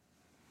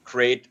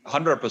create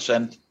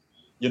 100%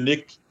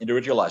 unique,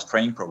 individualized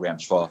training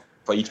programs for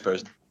each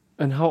person.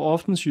 And how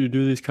often should you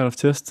do these kind of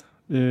tests?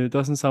 It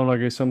doesn't sound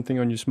like it's something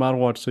on your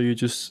smartwatch, so you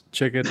just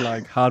check it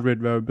like heart rate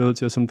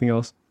variability or something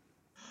else.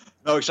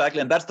 No, exactly.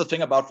 And that's the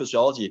thing about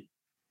physiology.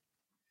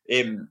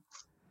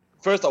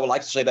 First, I would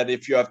like to say that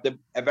if you have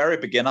a very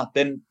beginner,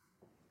 then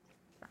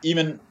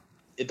even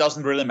it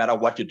doesn't really matter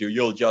what you do.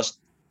 You'll just,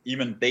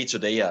 even day to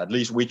day, at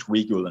least week to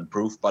week, you'll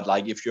improve. But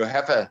like if you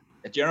have a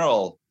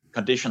general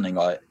conditioning,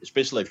 or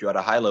especially if you're at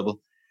a high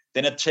level,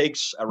 then it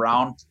takes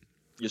around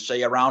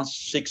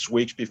 6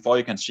 weeks before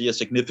you can see a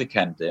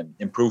significant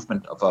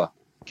improvement of a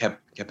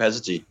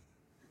capacity.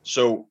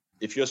 So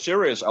if you're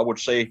serious, I would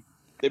say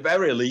the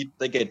very elite,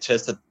 they get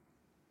tested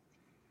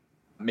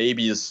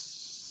maybe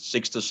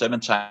 6 to 7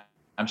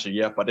 times a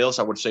year, but else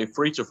I would say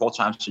 3 to 4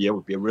 times a year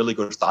would be a really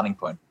good starting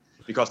point.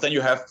 because then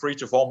you have 3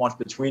 to 4 months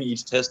between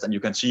each test, and you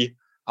can see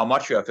how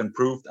much you have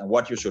improved and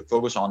what you should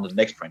focus on in the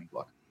next training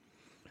block.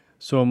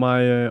 So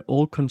my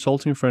old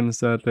consulting friends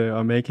that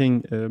are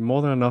making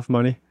more than enough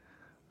money,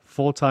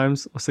 4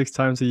 times or 6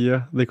 times a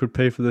year, they could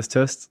pay for this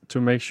test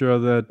to make sure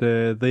that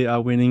they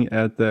are winning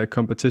at the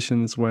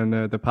competitions when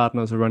the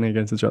partners are running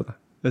against each other.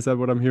 Is that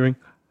what I'm hearing?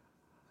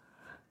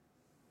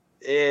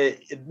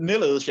 It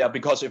nearly is, yeah,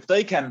 because if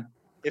they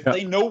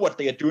know what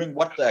they are doing,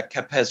 what their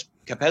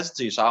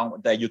capacities are,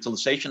 their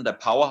utilization, the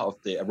power of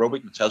the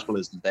aerobic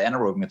metabolism, the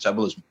anaerobic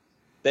metabolism,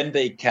 then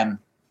they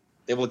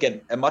will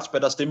get a much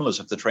better stimulus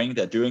of the training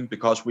they're doing,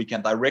 because we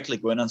can directly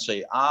go in and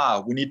say,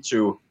 we need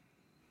to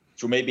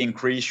maybe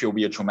increase your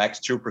VO2 max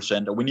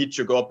 2%, or we need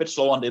to go a bit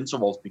slower on the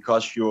intervals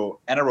because your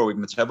anaerobic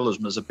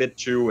metabolism is a bit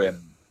too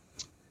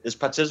is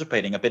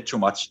participating a bit too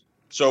much.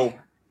 So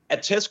a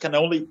test can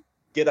only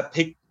give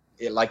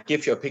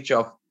you a picture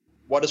of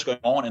what is going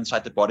on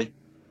inside the body.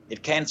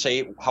 It can't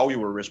say how you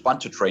will respond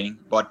to training,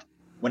 but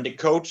when the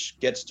coach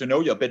gets to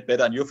know you a bit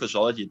better and your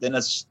physiology, then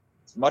it's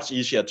much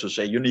easier to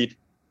say you need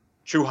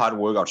 2 hard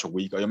workouts a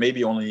week, or you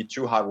maybe only need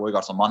 2 hard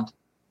workouts a month.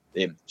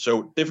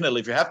 So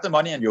definitely, if you have the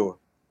money and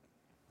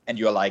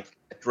you're like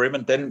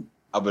driven, then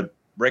I would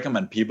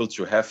recommend people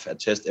to have a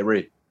test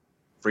every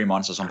 3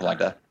 months or something like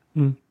that.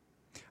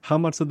 How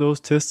much are those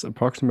tests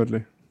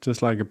approximately?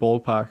 Just like a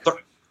ballpark.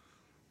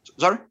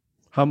 Sorry?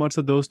 How much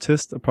are those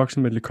tests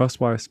approximately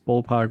cost-wise,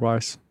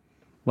 ballpark-wise?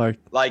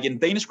 Like in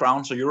Danish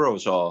crowns or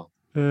euros or?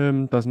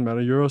 Doesn't matter.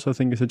 Euros, I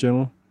think, is a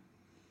general.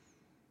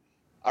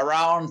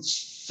 Around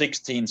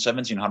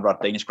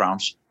 1,700 Danish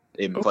crowns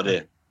for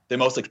the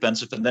most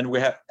expensive. And then we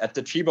have, at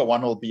the cheaper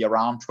one, will be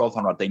around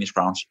 1,200 Danish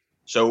crowns.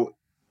 So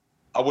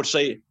I would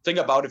say, think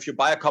about if you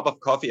buy a cup of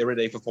coffee every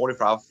day for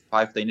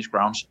 45 Danish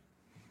crowns,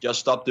 just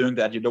stop doing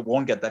that. You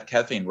won't get that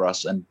caffeine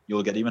rush, and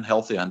you'll get even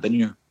healthier. And then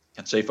you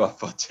can save for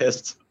a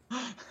test.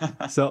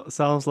 So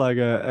sounds like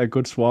a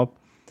good swap.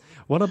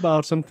 What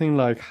about something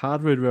like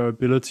heart rate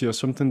variability, or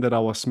something that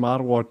our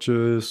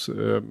smartwatches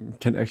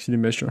can actually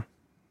measure?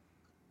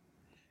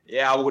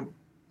 Yeah,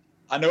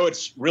 I know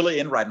it's really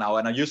in right now,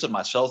 and I use it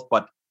myself.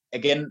 But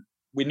again,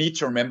 we need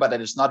to remember that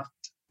it's not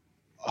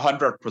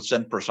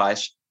 100%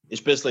 precise.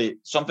 Especially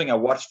something I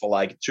watch for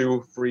like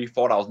 2, 3,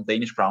 4,000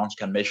 Danish crowns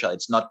can measure.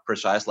 It's not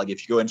precise. Like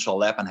if you go into a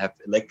lab and have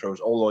electrodes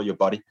all over your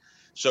body.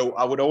 So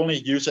I would only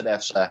use it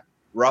as a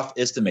rough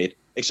estimate.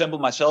 Example,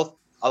 myself,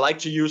 I like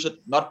to use it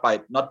not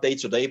day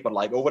to day, but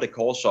like over the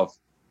course of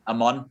a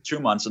month, 2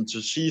 months, and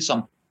to see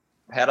some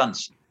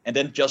patterns, and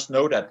then just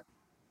know that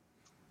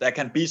there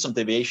can be some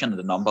deviation in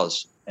the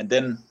numbers. And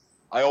then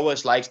I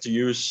always like to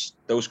use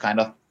those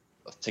kind of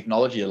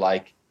technology.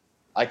 Like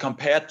I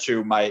compare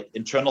to my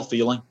internal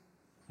feeling.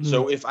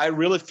 So if I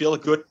really feel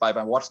good by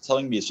my watch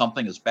telling me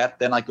something is bad,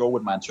 then I go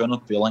with my internal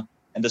feeling,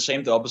 and the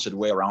same the opposite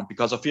way around,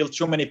 because I feel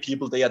too many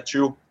people,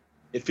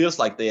 it feels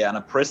like they are in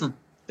a prison.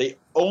 They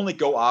only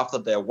go after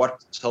their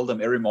watch tell them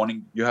every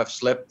morning, you have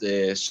slept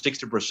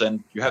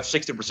 60%, you have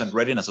 60%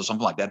 readiness or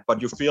something like that,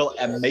 but you feel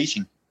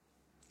amazing.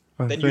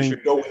 You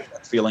should go with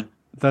that feeling.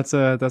 That's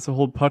a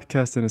whole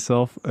podcast in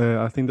itself.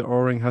 I think the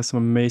Oura Ring has some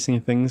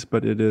amazing things,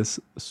 but it is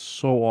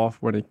so off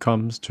when it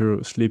comes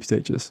to sleep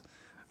stages.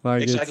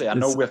 Like exactly, I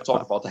know we have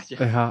talked about that.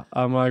 Yeah,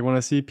 I'm like, when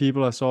I see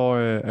people, I saw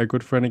a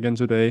good friend again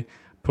today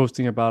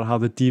posting about how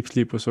the deep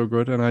sleep was so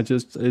good, and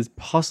it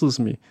puzzles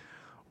me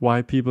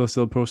why people are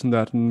still posting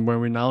that. And when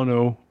we now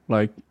know,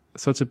 like,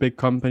 such a big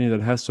company that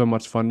has so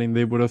much funding,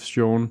 they would have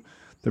shown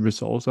the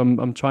results.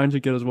 I'm trying to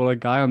get as well a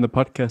guy on the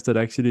podcast that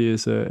actually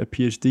is a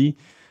PhD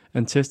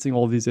and testing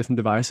all these different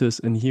devices,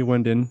 and he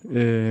went in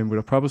with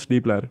a proper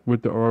sleep lab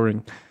with the Oura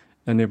Ring,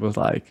 and it was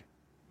like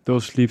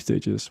those sleep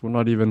stages were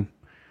not even.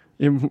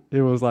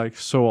 It was like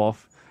so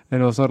off,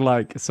 and it was not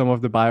like some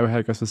of the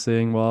biohackers are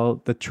saying,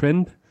 well, the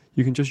trend,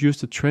 you can just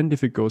use the trend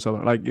if it goes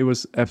up. Like, it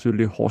was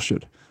absolutely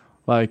horseshit,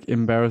 like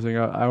embarrassing.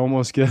 I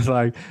almost get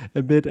like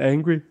a bit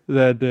angry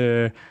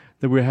that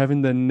we're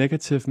having the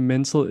negative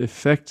mental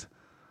effect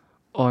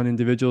on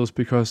individuals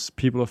because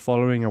people are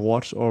following a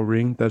watch or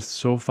ring that's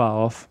so far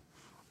off.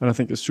 And I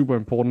think it's super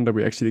important that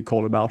we actually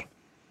call it out.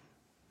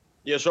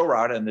 You're so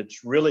right, and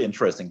it's really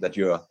interesting that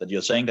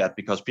you're saying that,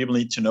 because people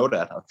need to know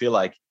that. I feel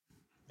like,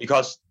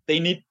 because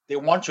they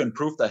want to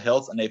improve their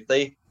health, and if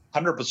they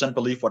 100%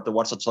 believe what the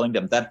watch are telling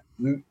them, that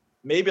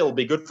maybe it'll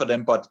be good for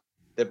them, but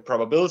the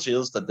probability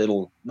is that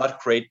they'll not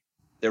create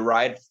the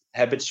right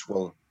habits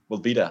will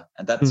be there,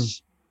 and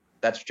that's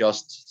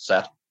just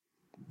sad.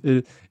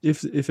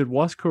 If it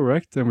was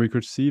correct and we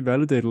could see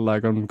validated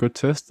like on good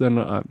tests, then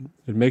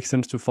it makes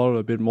sense to follow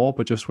a bit more.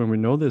 But just when we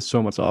know there's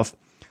so much off,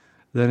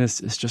 then it's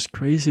just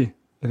crazy.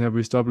 And then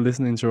we stop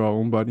listening to our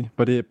own body.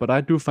 But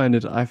I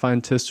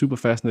find tests super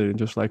fascinating,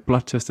 just like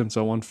blood tests and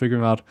so on,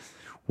 figuring out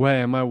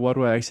where am I, what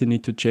do I actually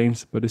need to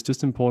change. But it's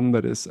just important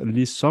that it's at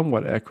least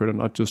somewhat accurate and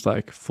not just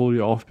like fully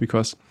off,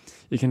 because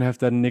it can have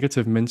that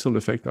negative mental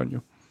effect on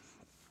you.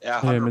 Yeah,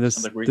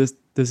 100% agree.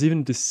 There's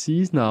even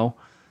disease now,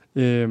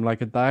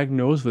 like a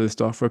diagnosis for this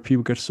stuff, where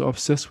people get so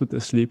obsessed with their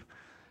sleep.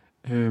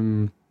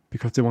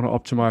 because they want to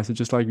optimize it,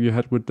 just like you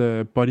had with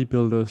the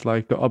bodybuilders,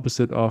 like the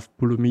opposite of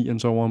bulimia and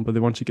so on, but they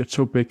want to get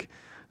so big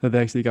that they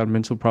actually got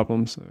mental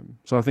problems.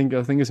 So I think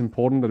it's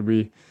important that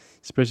we,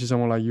 especially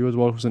someone like you as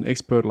well, who's an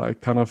expert,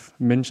 like kind of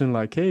mention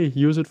like, hey,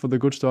 use it for the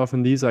good stuff,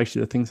 and these are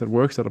actually the things that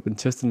works that have been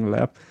tested in the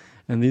lab,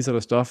 and these are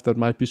the stuff that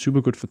might be super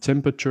good for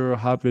temperature,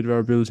 heart rate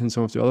variability, and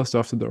some of the other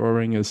stuff that the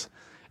Oura is,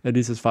 at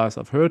least as far as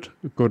I've heard,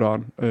 good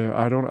on.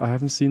 I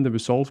haven't seen the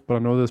results, but I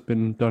know there's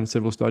been done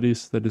several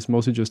studies that is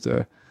mostly just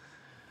the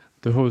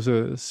whole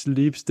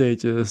sleep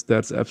stages.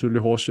 That's absolutely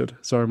horseshit.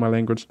 Sorry, my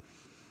language.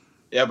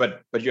 Yeah,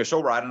 but you're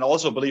so right, and I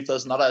also believe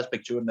there's another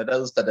aspect to it, and that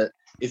is that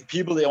if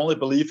people they only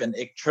believe in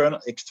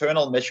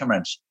external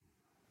measurements,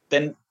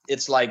 then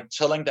it's like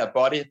telling their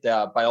body,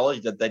 their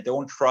biology, that they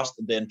don't trust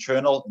the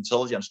internal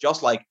intelligence.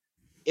 Just like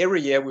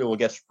every year we will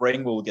get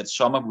spring, we will get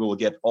summer, we will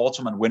get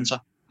autumn and winter.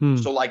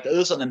 So like there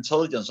is an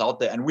intelligence out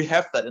there, and we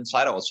have that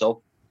inside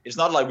ourselves. It's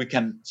not like we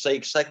can say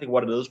exactly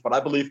what it is, but I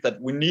believe that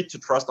we need to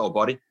trust our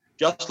body.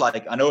 Just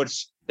like I know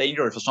it's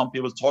dangerous for some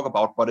people to talk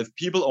about, but if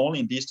people only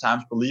in these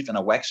times believe in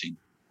a vaccine,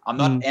 I'm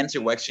not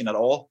anti-vaccine at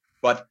all,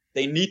 but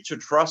they need to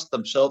trust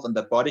themselves and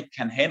their body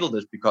can handle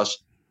this,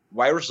 because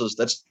viruses,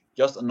 that's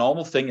just a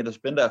normal thing. It has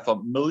been there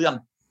for millions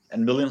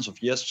and millions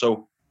of years.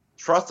 So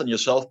trust in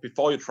yourself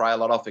before you try a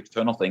lot of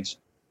external things.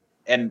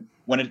 And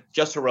when it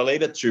just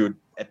related to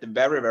at the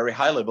very, very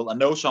high level, I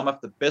know some of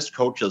the best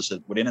coaches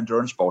within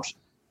endurance sports,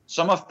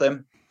 some of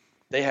them,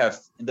 they have,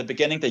 in the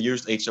beginning, they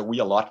used HRV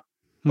a lot,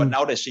 but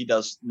now they see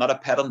there's not a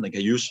pattern they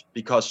can use,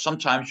 because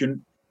sometimes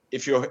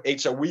if your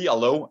HRV are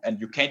low and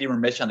you can't even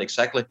measure it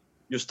exactly,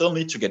 you still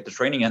need to get the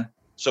training in.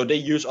 So they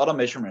use other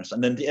measurements.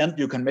 And in the end,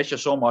 you can measure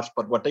so much.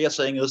 But what they are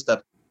saying is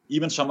that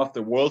even some of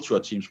the world tour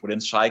teams within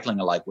cycling,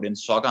 like within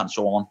soccer and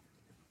so on,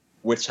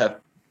 which have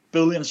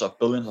billions of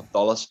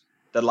dollars,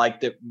 that like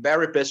the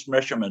very best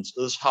measurements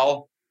is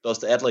how does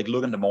the athlete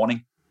look in the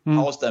morning?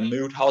 How's their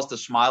mood? How's the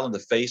smile on the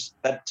face?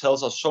 That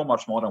tells us so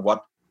much more than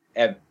what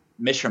a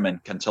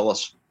measurement can tell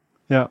us.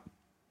 Yeah.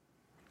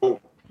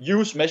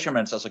 Use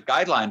measurements as a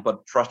guideline,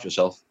 but trust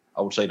yourself.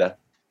 I would say that.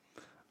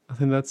 I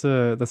think that's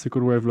a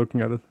good way of looking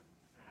at it.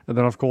 And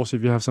then, of course,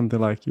 if you have something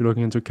like you're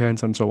looking into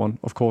cancer and so on,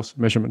 of course,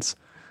 measurements.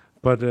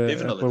 But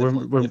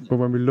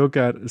when we look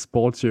at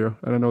sports here,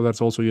 and I know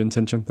that's also your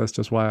intention, that's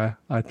just why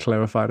I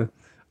clarified it.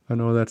 I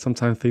know that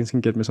sometimes things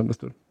can get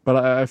misunderstood. But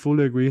I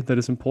fully agree that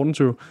it's important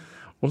to,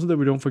 also that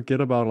we don't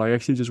forget about like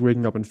actually just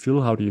waking up and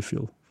feel how do you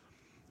feel.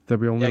 That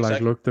we only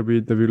that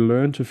we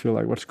learn to feel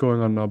like what's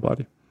going on in our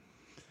body.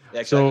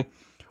 Yeah, exactly. So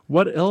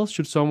what else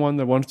should someone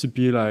that wants to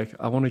be like,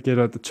 I want to get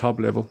at the top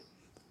level,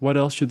 what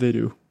else should they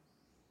do?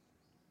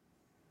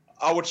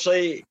 I would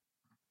say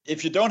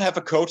if you don't have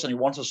a coach and you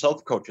want to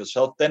self-coach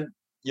yourself, then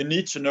you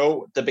need to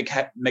know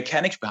the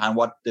mechanics behind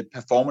what the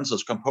performance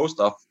is composed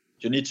of.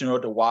 You need to know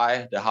the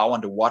why, the how,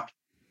 and the what.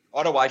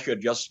 Otherwise, you're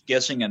just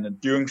guessing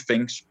and doing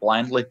things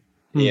blindly.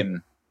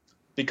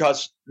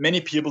 Because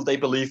many people, they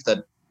believe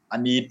that I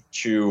need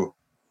to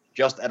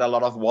just add a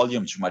lot of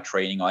volume to my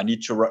training, or I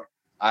need to.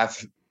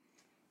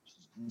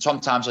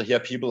 Sometimes I hear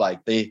people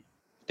like they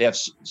have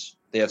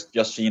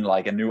just seen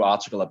like a new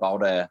article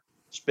about a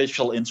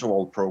special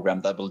interval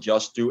program that will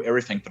just do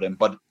everything for them,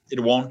 but it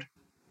won't.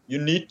 You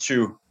need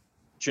to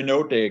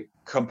know the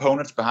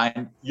components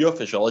behind your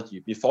physiology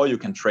before you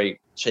can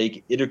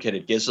take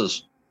educated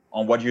guesses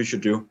on what you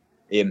should do.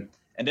 And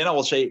then I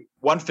will say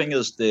one thing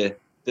is the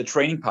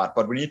training part,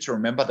 but we need to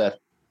remember that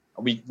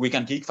we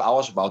can geek for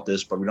hours about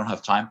this, but we don't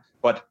have time.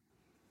 But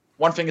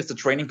one thing is the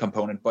training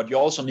component, but you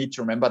also need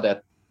to remember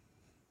that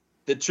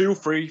the 2,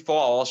 3,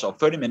 4 hours or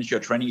 30 minutes you're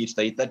training each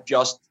day, that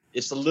just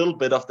is a little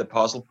bit of the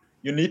puzzle.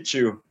 You need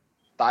to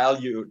dial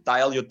your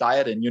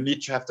diet in. You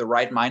need to have the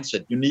right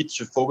mindset. You need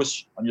to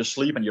focus on your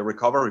sleep and your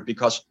recovery,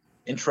 because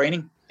in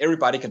training,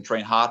 everybody can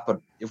train hard,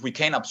 but if we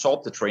can't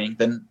absorb the training,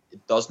 then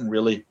it doesn't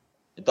really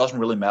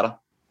matter.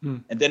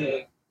 And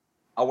then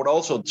I would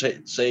also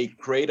say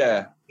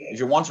if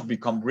you want to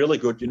become really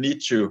good, you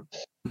need to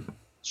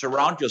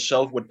surround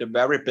yourself with the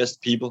very best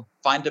people.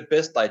 Find the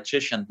best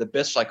dietitian, the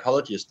best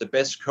psychologist, the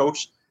best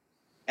coach,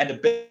 and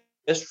the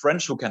best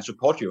friends who can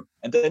support you.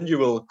 And then you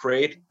will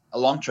create a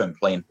long-term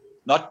plan,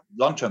 not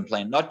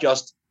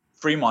just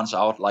 3 months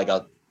out, like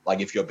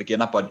if you're a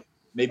beginner, but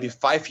maybe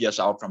 5 years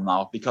out from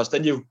now, because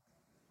then you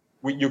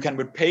can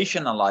be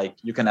patient and like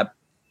you can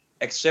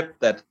accept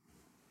that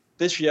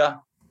this year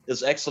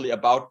is actually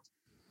about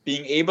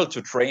being able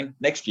to train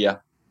next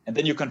year, and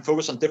then you can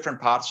focus on different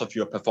parts of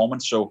your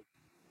performance. So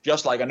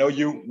just like I know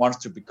you want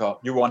to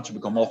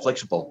become more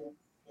flexible,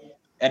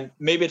 and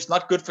maybe it's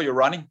not good for your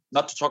running,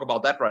 not to talk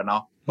about that right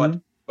now, but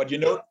for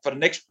the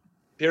next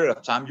period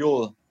of time,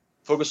 you'll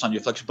focus on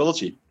your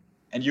flexibility,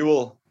 and you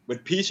will,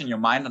 with peace in your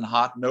mind and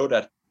heart, know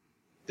that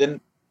then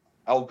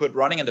I'll put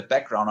running in the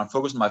background and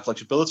focus on my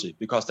flexibility,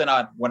 because then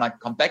when I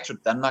come back to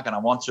Denmark and I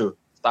want to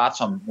start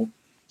some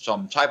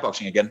Thai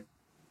boxing again,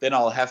 then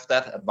I'll have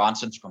that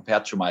advantage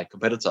compared to my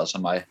competitors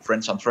and my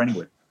friends I'm training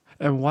with.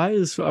 And why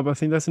I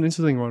think that's an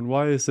interesting one.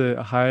 Why is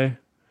a high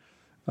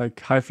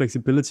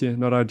flexibility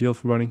not ideal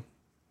for running?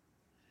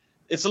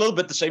 it's a little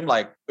bit the same.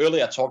 Like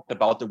earlier, I talked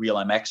about the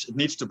VLMX. It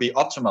needs to be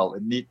optimal.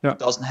 It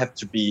doesn't have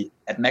to be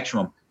at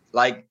maximum.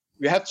 Like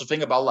you have to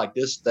think about like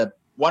this, that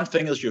one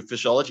thing is your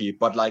physiology,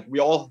 but like we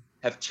all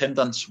have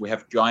tendons, we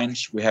have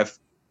joints, we have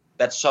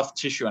that soft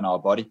tissue in our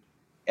body.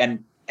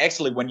 And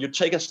actually, when you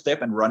take a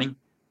step in running,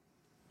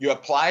 you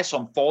apply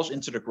some force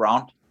into the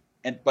ground,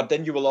 but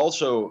then you will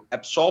also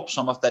absorb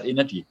some of that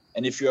energy.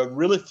 And if you are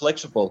really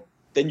flexible,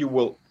 then you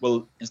will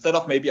instead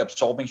of maybe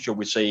absorbing, should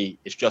we say,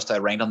 it's just a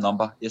random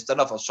number, instead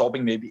of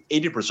absorbing maybe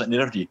 80%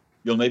 energy,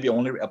 you'll maybe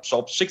only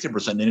absorb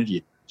 60%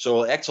 energy.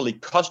 So it'll actually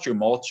cost you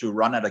more to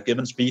run at a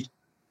given speed.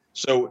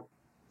 So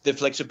the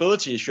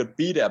flexibility should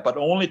be there, but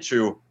only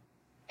to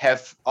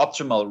have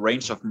optimal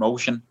range of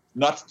motion,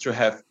 not to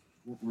have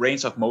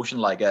range of motion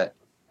like a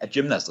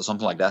gymnast or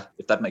something like that,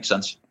 if that makes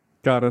sense.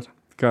 Got it.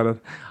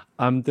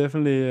 I'm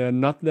definitely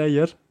not there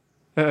yet.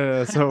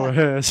 So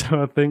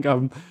I think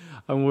I'm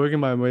working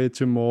my way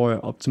to more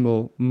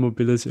optimal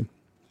mobility.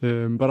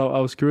 But I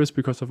was curious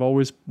because I've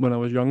always, when I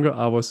was younger,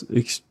 I was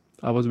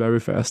very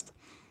fast.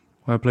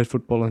 When I played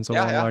football and so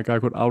on, like I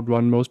could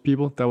outrun most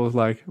people. That was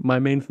like my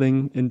main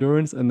thing,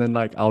 endurance, and then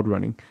like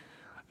outrunning.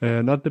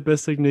 Not the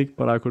best technique,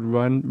 but I could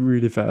run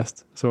really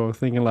fast. So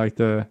thinking like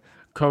the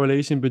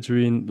correlation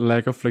between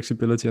lack of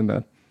flexibility and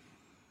that.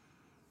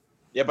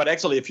 Yeah, but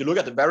actually, if you look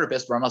at the very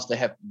best runners, they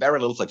have very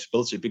little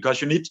flexibility because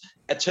you need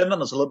a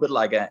tendon is a little bit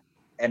like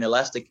an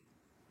elastic.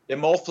 The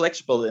more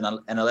flexible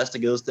an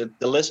elastic is, the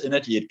less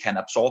energy it can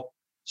absorb.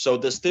 So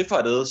the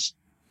stiffer it is,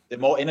 the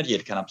more energy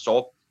it can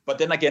absorb. But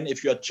then again,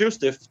 if you're too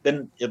stiff,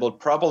 then it will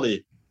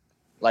probably,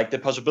 like the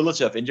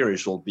possibility of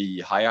injuries will be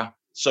higher.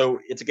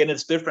 So it's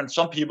different.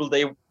 Some people,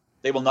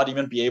 they will not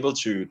even be able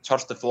to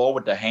touch the floor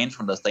with their hands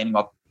when they're standing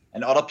up.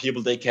 And other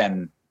people, they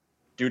can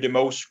do the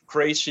most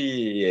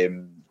crazy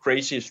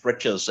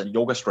stretches and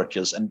yoga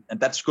stretches, and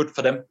that's good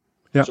for them.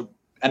 Yeah. So,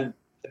 and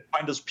the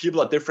point is,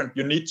 people are different.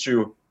 You need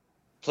to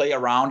play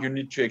around. You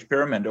need to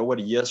experiment over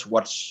the years.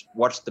 What's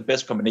the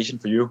best combination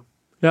for you?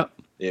 Yeah.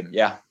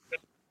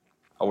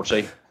 I would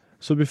say.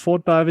 So before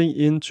diving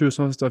into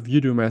some of the stuff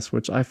you do, Mads,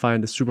 which I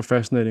find is super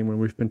fascinating when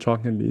we've been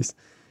talking at least.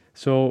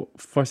 So,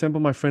 for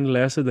example, my friend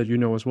Lasse, that you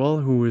know as well,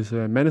 who is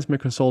a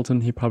management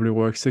consultant, he probably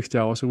works 60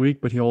 hours a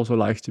week, but he also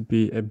likes to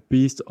be a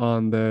beast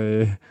in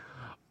the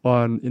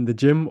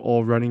gym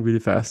or running really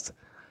fast.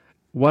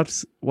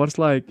 What's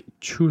like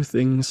two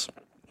things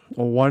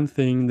or one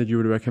thing that you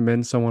would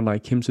recommend someone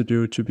like him to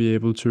do to be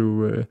able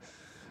to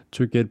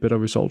get better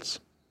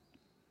results?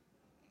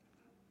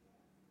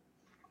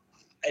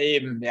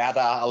 There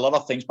are a lot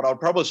of things, but I would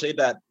probably say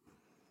that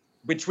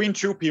between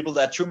two people,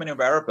 there are too many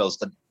variables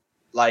that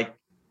like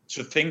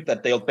to think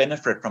that they'll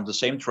benefit from the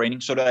same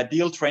training. So the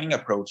ideal training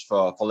approach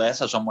for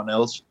Lasse or someone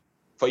else,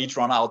 for each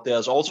runner out there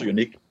is also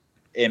unique.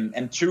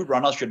 And two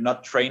runners should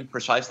not train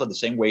precisely the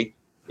same way.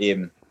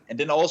 And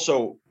then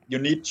also you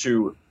need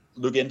to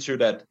look into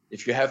that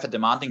if you have a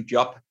demanding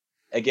job,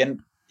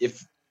 again,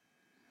 if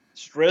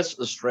stress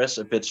is stress,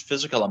 if it's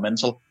physical or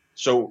mental.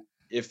 So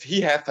if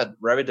he have a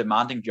very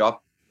demanding job,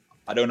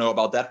 I don't know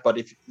about that, but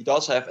if he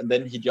does have, and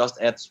then he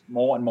just adds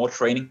more and more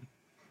training,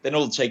 then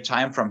it'll take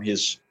time from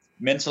his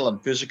mental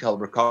and physical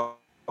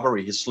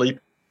recovery, his sleep.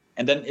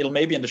 And then it'll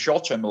maybe in the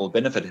short term, it will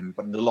benefit him,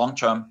 but in the long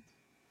term,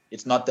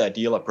 it's not the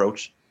ideal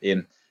approach.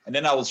 And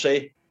then I will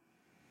say,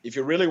 if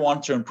you really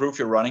want to improve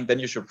your running, then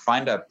you should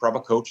find a proper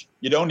coach.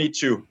 You don't need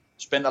to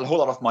spend a whole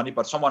lot of money,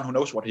 but someone who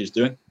knows what he's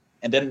doing,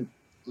 and then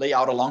lay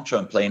out a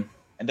long-term plan.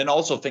 And then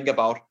also think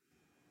about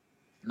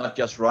not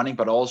just running,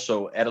 but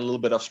also add a little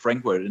bit of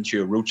strength work into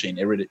your routine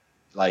every day,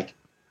 like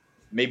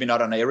maybe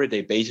not on an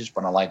everyday basis,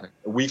 but on like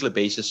a weekly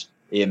basis.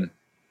 And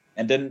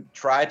then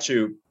try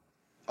to,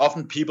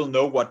 often people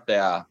know what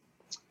their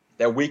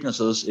weakness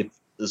is.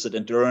 Is it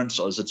endurance,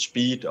 or is it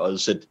speed, or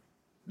is it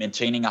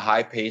maintaining a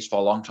high pace for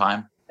a long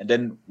time, and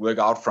then work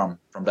out from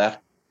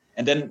that.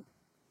 And then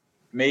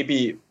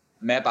maybe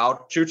map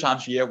out 2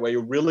 times a year where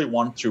you really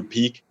want to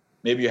peak.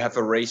 Maybe you have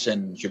a race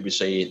in, should we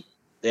say,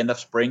 the end of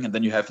spring, and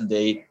then you have in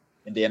the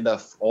end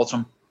of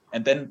autumn.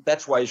 And then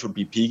that's why you should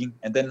be peaking.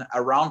 And then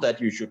around that,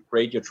 you should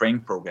create your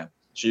training program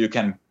so you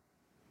can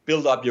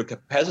build up your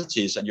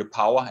capacities and your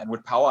power. And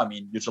with power, I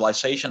mean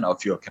utilization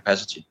of your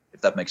capacity,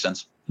 if that makes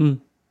sense.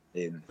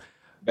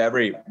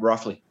 Very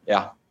roughly,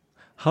 yeah.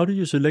 How do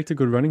you select a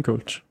good running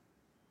coach?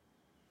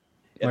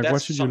 Yeah, like,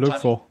 what should you look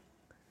for?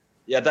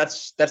 Yeah,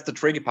 that's the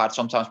tricky part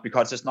sometimes,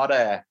 because it's not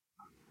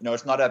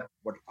it's not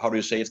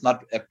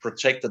a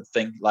protected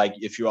thing. Like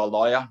if you're a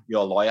lawyer,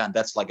 you're a lawyer, and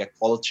that's like a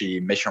quality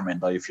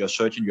measurement. Or if you're a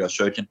surgeon, you're a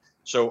surgeon.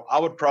 So I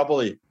would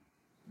probably,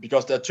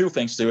 because there are 2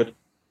 things to it.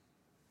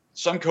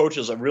 Some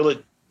coaches are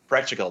really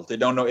practical. They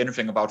don't know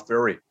anything about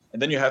theory.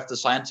 And then you have the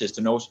scientist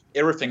who knows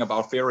everything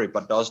about theory,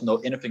 but doesn't know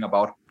anything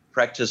about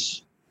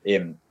practice,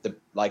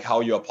 like how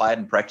you apply it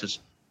in practice.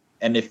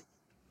 And if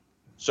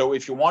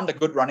you want a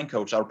good running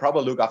coach, I'll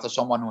probably look after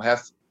someone who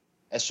have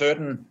a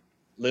certain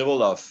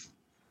level of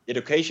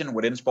education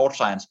within sports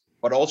science,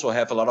 but also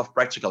have a lot of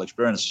practical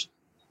experience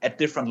at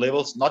different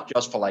levels, not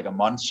just for like a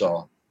month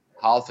or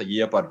half a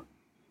year, but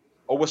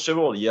over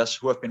several years,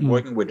 who have been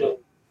working with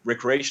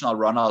recreational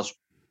runners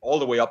all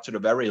the way up to the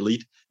very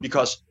elite,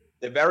 because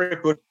the very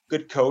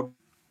good coach,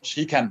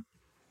 he can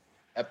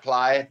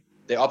apply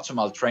the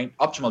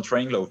optimal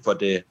training load for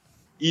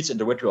each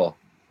individual.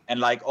 And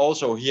like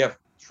also he have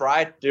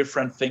tried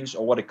different things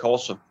over the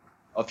course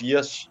of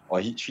years,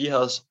 or she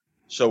has,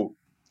 so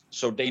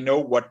they know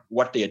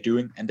what they are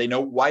doing, and they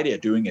know why they are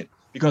doing it.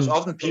 Because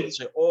often people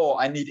say, oh,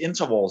 I need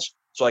intervals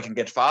so I can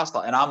get faster.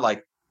 And I'm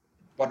like,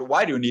 but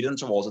why do you need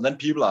intervals? And then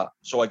people are,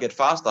 so I get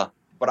faster.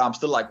 But I'm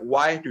still like,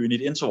 why do you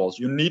need intervals?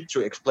 You need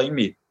to explain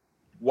me,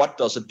 what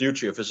does it do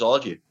to your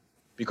physiology?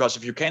 Because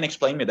if you can't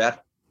explain me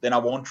that, then I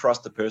won't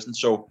trust the person.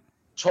 So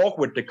talk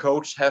with the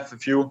coach, have a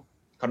few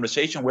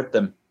conversation with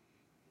them.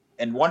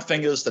 And one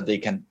thing is that they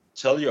can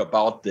tell you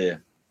about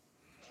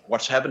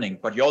what's happening,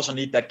 but you also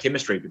need that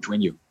chemistry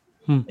between you.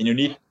 And you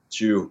need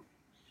to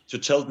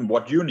tell them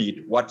what you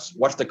need,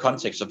 what's the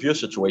context of your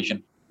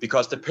situation,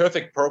 because the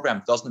perfect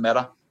program doesn't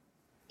matter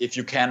if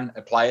you can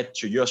apply it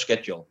to your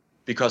schedule,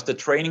 because the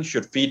training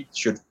should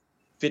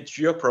fit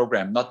your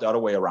program, not the other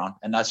way around.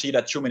 And I see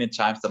that too many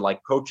times, that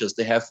like coaches,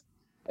 they have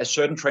a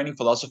certain training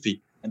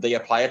philosophy and they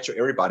apply it to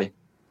everybody.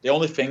 The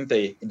only thing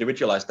they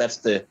individualize, that's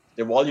the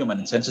volume and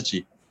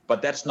intensity,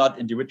 but that's not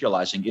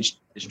individualizing. It's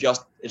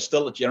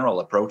still a general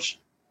approach.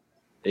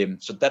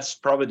 So that's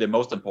probably the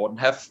most important.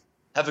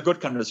 Have a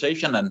good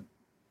conversation and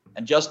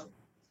just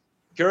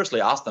curiously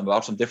ask them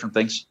about some different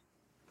things,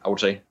 I would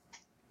say.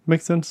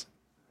 Makes sense.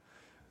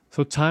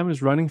 So time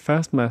is running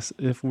fast, Mads.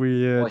 If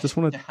we just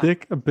want to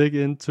dig a bit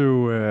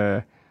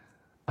into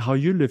how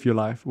you live your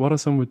life, what are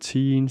some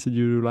routines that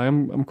you do? Like,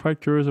 I'm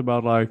quite curious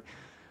about like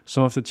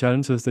some of the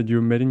challenges that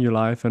you met in your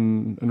life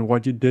and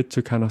what you did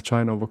to kind of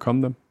try and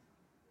overcome them.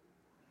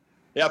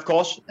 Yeah, of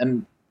course.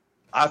 And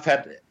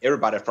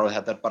everybody has probably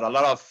had that, but a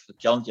lot of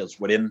challenges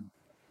within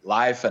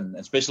life and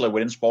especially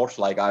within sports.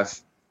 Like a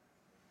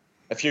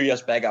few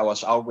years back, I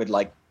was out with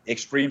like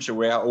extreme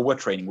severe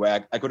overtraining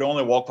where I could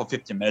only walk for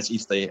 15 minutes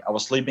each day. I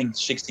was sleeping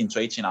 16 to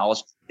 18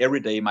 hours every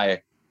day.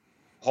 My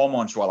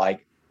hormones were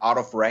like out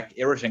of whack.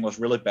 Everything was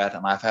really bad.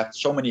 And I've had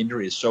so many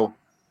injuries. So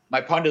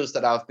my point is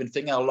that I've been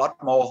thinking a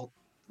lot more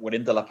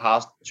within the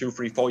past 2,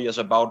 3, 4 years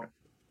about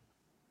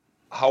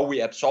how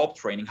we absorb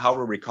training, how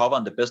we recover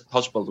in the best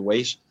possible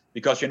ways.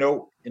 Because,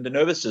 in the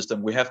nervous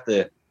system, we have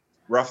the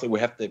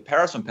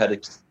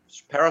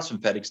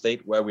parasympathetic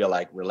state where we are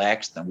like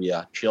relaxed and we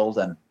are chilled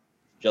and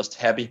just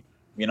happy.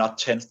 We're not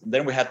tense. And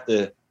then we have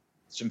the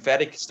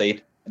sympathetic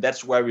state. And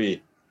that's where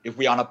if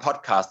we are on a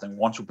podcast and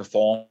want to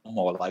perform,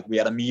 or like we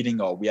at a meeting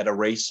or we at a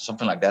race,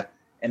 something like that.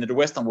 And in the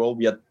Western world,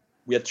 we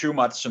are too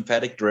much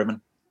sympathetic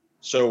driven.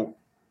 So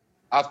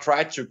I've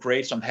tried to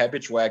create some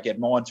habits where I get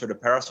more into the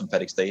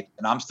parasympathetic state.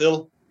 And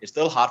it's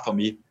still hard for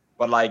me,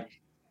 but like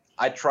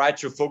I try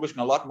to focus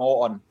a lot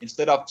more on,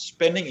 instead of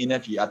spending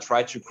energy, I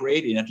try to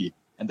create energy.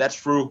 And that's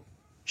through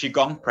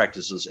Qigong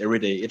practices every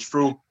day. It's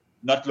through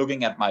not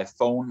looking at my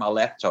phone, my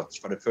laptops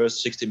for the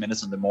first 60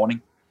 minutes in the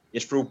morning.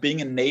 It's through being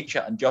in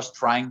nature and just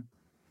trying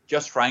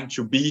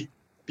to be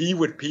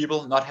with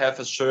people, not have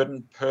a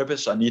certain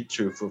purpose I need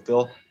to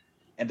fulfill.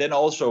 And then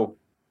also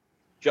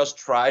just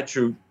try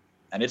to,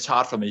 and it's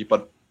hard for me,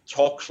 but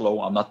talk slow.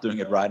 I'm not doing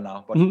it right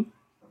now, but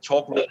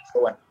talk really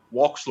slow and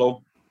walk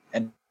slow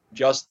and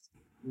just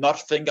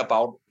not think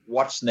about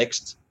what's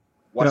next,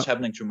 what's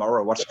happening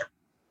tomorrow, what's happening.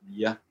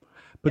 Yeah.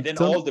 But and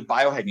then all the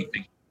biohacking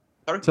things.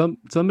 Sorry? Tell me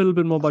a little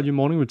bit more about your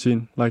morning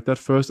routine, like that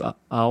first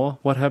hour.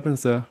 What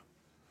happens there?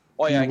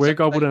 Oh, do you wake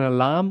up with an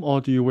alarm,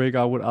 or do you wake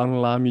up without an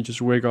alarm? You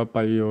just wake up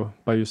by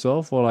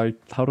yourself, or like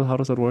how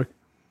does that work?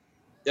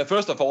 Yeah,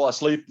 first of all, I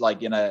sleep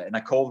like in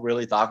a cold,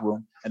 really dark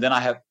room, and then I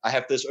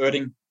have this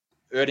earthing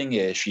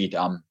sheet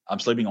I'm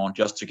sleeping on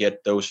just to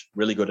get those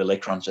really good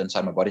electrons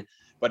inside my body.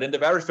 But in the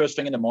very first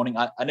thing in the morning,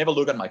 I never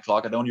look at my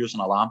clock. I don't use an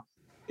alarm.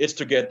 It's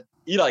to get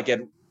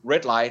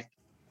red light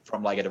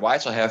from like a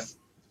device I have,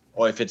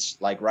 or if it's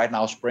like right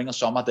now spring or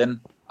summer, then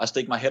I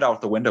stick my head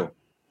out the window,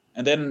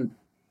 and then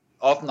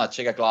often I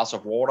take a glass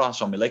of water,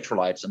 some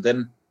electrolytes, and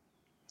then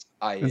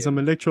some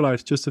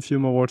electrolytes. Just a few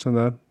more words on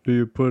that. Do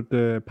you put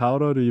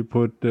powder? Do you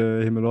put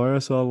Himalaya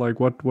salt? Like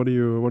what do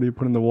you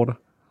put in the water?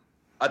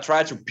 I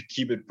try to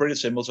keep it pretty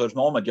simple, so it's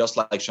normally just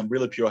like some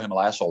really pure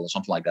Himalaya salt or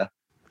something like that.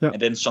 Yeah.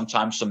 And then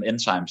sometimes some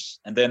enzymes.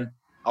 And then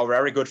our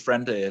very good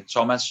friend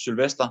Thomas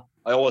Sylvester,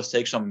 I always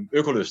take some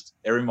Økolyst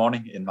every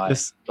morning in my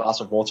glass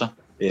of water.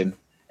 And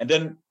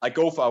then I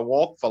go for a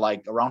walk for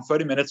like around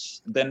 30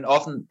 minutes. And then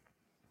often,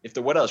 if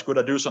the weather is good,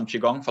 I do some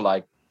Qigong for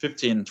like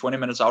 15, 20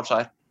 minutes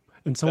outside.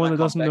 And someone that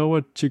doesn't know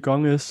what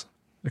Qigong is,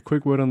 a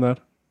quick word on that.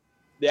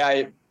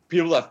 Yeah,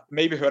 people have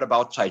maybe heard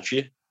about Tai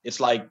Chi. It's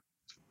like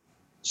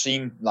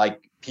seeing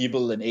like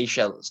people in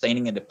Asia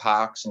standing in the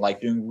parks and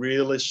like doing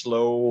really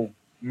slow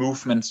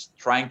movements,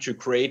 trying to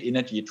create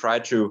energy, try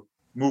to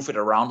move it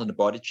around in the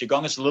body.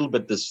 Qigong is a little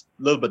bit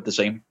the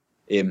same.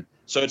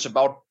 So it's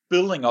about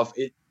building up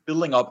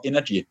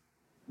energy,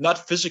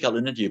 not physical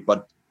energy,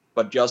 but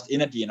just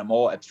energy in a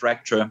more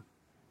abstract term,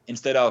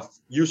 instead of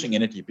using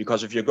energy.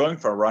 Because if you're going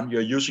for a run,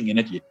 you're using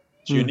energy.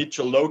 So you need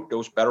to load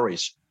those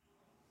batteries.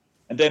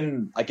 And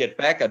then I get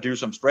back, I do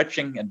some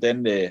stretching, and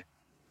then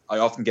I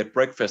often get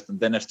breakfast, and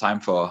then it's time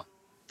for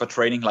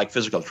training, like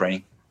physical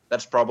training.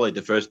 That's probably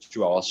the first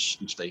 2 hours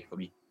each day for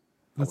me.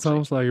 That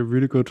sounds like a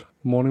really good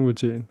morning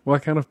routine.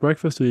 What kind of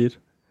breakfast do you eat?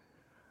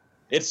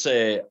 It's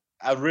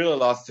I really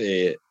love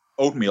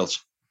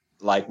oatmeals,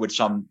 like with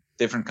some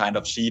different kind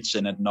of seeds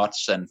in it,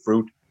 nuts and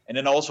fruit. And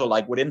then also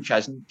like within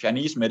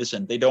Chinese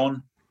medicine,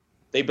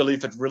 they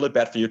believe it's really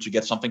bad for you to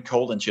get something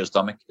cold into your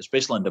stomach,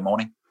 especially in the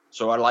morning.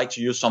 So I like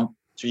to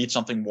eat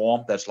something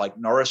warm that's like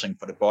nourishing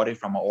for the body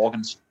from our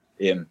organs.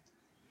 And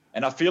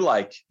I feel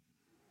like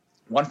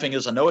one thing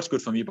is I know it's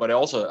good for me, but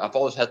I've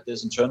always had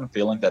this internal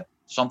feeling that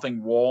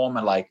something warm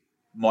and like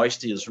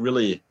moisty is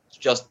really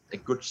just a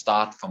good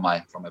start for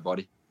my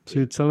body. So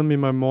you're telling me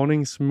my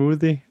morning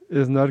smoothie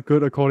is not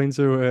good according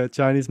to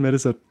Chinese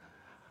medicine?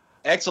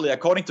 Actually,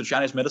 according to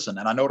Chinese medicine,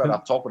 and I know that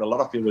I've talked with a lot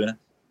of people in it,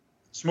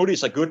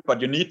 smoothies are good, but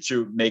you need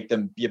to make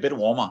them be a bit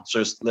warmer.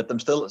 So let them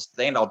still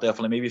stand out there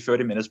for maybe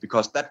 30 minutes,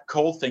 because that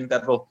cold thing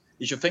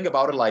if you think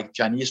about it like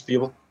Chinese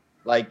people,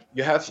 like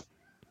you have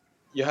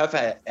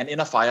an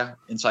inner fire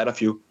inside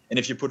of you. And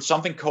if you put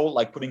something cold,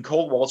 like putting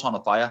cold water on a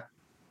fire,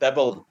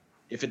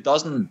 if it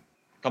doesn't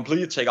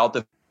completely take out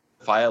the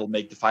fire, it'll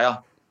make the fire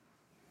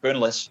burn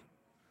less.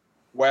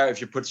 Where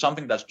if you put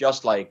something that's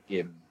just like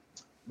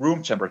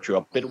room temperature,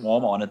 a bit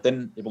warmer on it,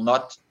 then it will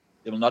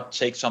not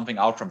take something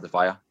out from the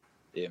fire.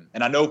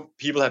 And I know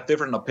people have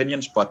different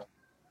opinions, but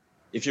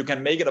if you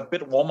can make it a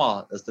bit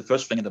warmer as the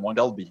first thing in the morning,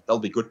 that'll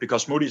be good,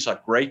 because smoothies are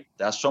great.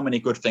 There's so many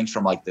good things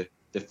from like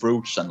the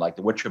fruits and like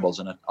the vegetables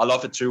in it. I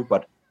love it too,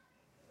 but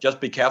just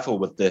be careful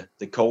with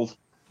the cold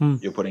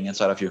you're putting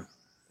inside of you.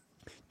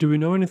 Do we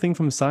know anything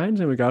from science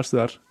in regards to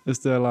that? Is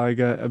there like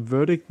a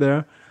verdict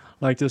there?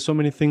 Like there's so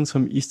many things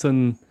from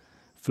Eastern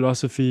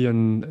philosophy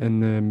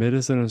and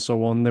medicine and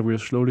so on that we're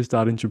slowly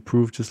starting to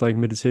prove, just like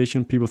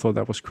meditation. People thought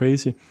that was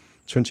crazy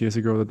 20 years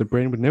ago, that the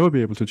brain would never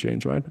be able to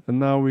change, right? And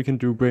now we can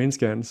do brain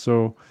scans.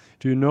 So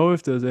do you know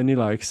if there's any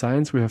like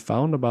science we have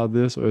found about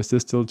this, or is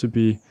this still to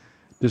be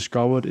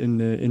discovered in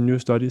new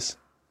studies?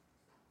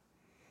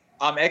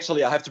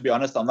 Actually, I have to be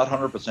honest, I'm not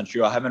 100%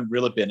 sure. I haven't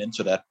really been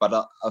into that,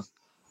 but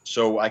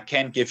so I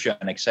can't give you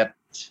an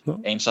exact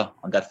answer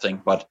on that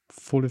thing. But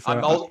fully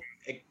fair.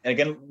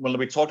 Again, when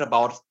we talked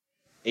about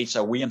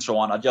HRV and so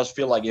on, I just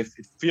feel like if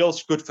it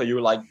feels good for you,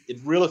 like it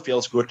really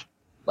feels good,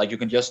 like you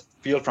can just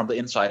feel from the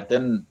inside,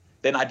 then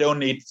I don't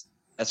need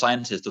a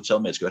scientist to tell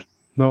me it's good.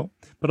 No,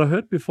 but I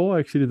heard before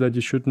actually that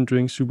you shouldn't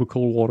drink super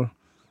cold water.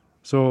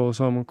 So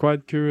I'm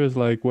quite curious,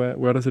 like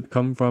where does it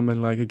come from?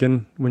 And like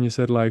again, when you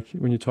said like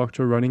when you talk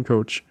to a running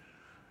coach,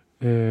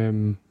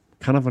 kind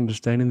of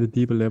understanding the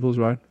deeper levels,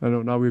 right? I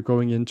know now we're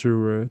going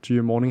into to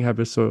your morning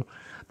habits, so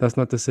that's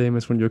not the same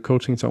as when you're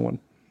coaching someone.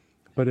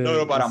 But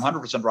no, but I'm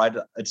 100% right.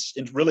 It's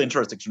really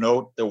interesting to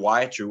know the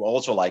why, to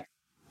also like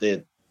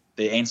the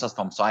answers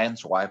from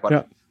science why,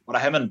 but I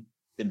haven't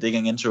been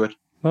digging into it.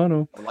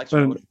 No.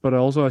 But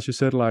also, as you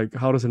said, like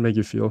how does it make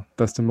you feel?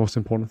 That's the most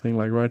important thing.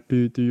 Like, right?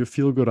 Do you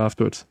feel good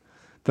afterwards?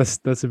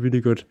 That's a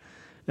really good.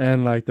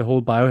 And like the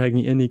whole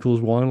biohacking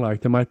N=1,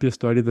 like there might be a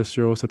study that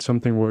shows that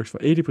something works for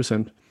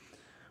 80%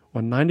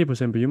 or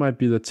 90%, but you might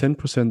be the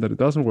 10% that it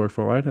doesn't work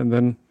for, right? And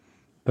then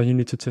you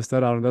need to test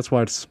that out. And that's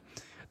why it's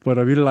what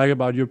I really like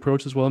about your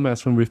approach as well,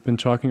 Mads, when we've been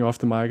talking off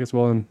the mic as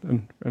well,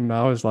 and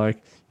now is like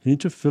you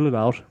need to fill it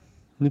out.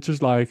 You need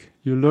to like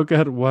you look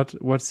at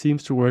what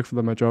seems to work for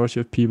the majority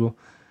of people,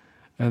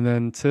 and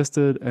then test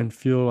it and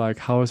feel like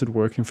how is it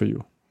working for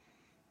you,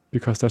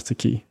 because that's the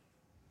key.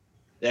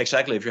 Yeah,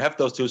 exactly. If you have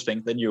those two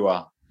things, then you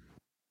are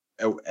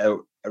a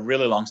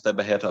really long step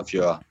ahead of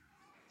your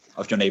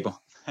neighbor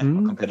or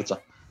competitor.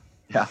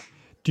 Yeah.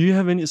 Do you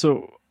have any?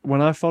 So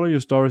when I follow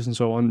your stories and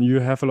so on, you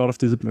have a lot of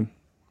discipline.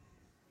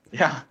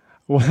 Yeah.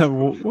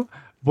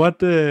 What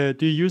do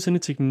you use any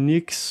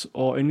techniques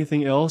or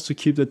anything else to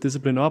keep that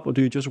discipline up, or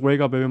do you just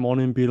wake up every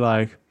morning and be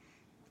like,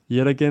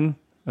 yet again,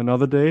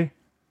 another day,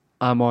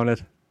 I'm on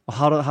it?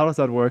 How does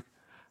that work?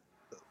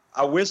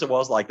 I wish it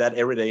was like that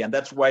every day, and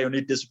that's why you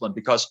need discipline,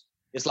 because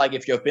it's like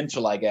if you've been to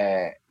like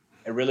a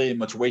really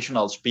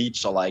motivational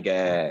speech or like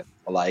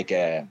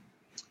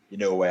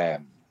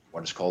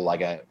what is called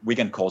like a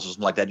weekend course or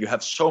something like that. You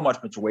have so much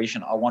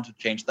motivation. I want to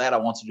change that. I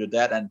want to do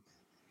that, and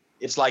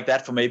it's like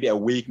that for maybe a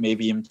week,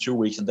 maybe even 2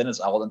 weeks, and then it's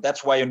out. And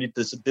that's why you need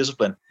this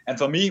discipline. And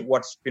for me,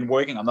 what's been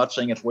working, I'm not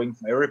saying it's working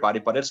for everybody,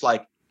 but it's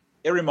like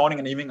every morning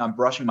and evening I'm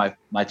brushing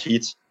my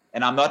teeth,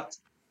 and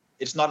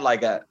it's not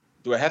like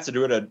do I have to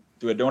do it or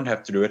do I don't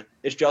have to do it?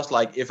 It's just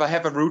like if I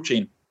have a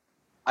routine,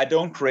 I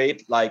don't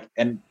create like,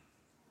 and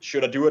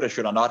should I do it or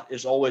should I not?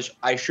 It's always,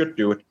 I should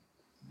do it.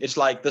 It's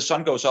like the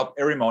sun goes up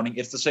every morning.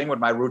 It's the same with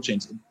my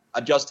routines.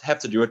 I just have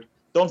to do it.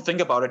 Don't think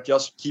about it.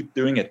 Just keep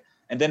doing it.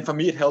 And then for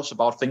me, it helps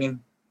about thinking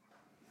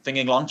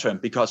long-term,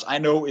 because I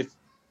know if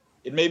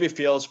it maybe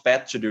feels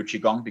bad to do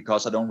Qigong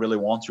because I don't really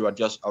want to,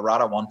 I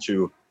rather want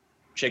to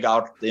check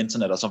out the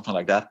internet or something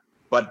like that.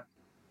 But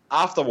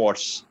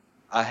afterwards,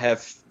 I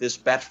have this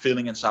bad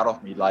feeling inside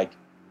of me, like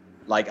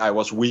I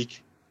was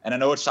weak. And I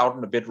know it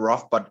sounded a bit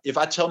rough, but if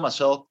I tell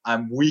myself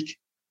I'm weak,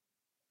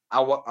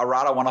 I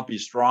rather want to be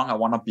strong. I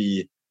want to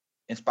be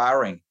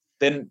inspiring.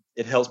 Then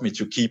it helps me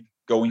to keep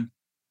going,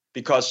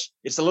 because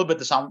it's a little bit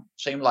the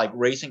same like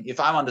racing. If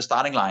I'm on the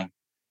starting line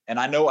and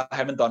I know I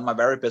haven't done my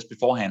very best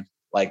beforehand,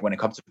 like when it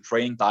comes to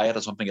training, diet,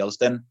 or something else,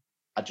 then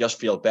I just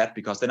feel bad,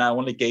 because then I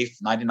only gave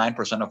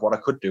 99% of what I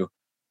could do.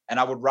 And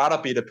I would rather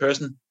be the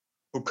person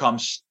who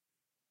comes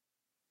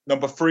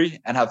number 3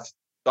 and have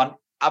done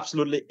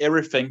absolutely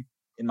everything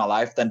in my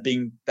life than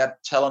being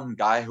that talented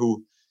guy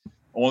who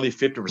only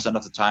 50%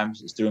 of the time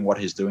is doing what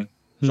he's doing.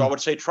 So I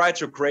would say try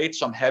to create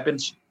some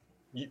habits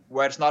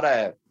where it's not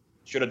a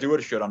should I do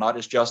it, should I not.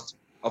 It's just,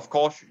 of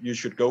course, you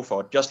should go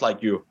for it. Just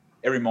like you,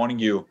 every morning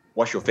you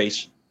wash your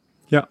face.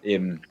 Yeah.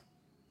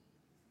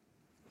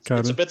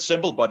 It's a bit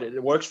simple, but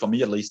it works for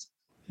me at least.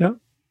 Yeah.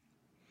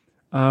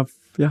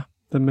 Yeah,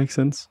 that makes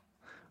sense.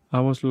 I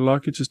was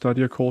lucky to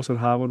study a course at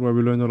Harvard where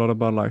we learned a lot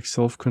about like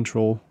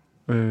self-control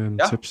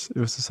tips. It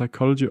was the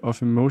psychology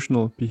of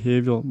emotional,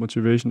 behavioral,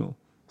 motivational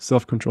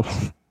self-control.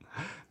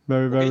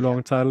 very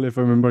long title, if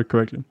I remember it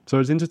correctly. So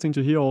it's interesting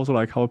to hear also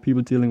like how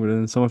people dealing with it,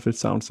 and some of it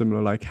sounds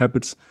similar. Like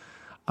habits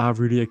are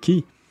really a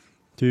key.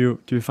 Do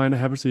you find a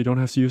habit so you don't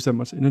have to use that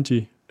much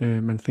energy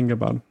and think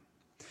about it?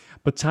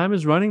 But time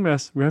is running,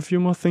 Mads. We have a few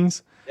more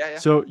things. Yeah.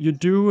 So you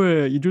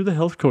do the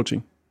health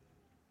coaching.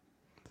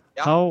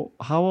 Yeah.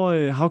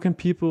 How can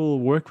people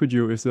work with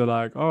you if they're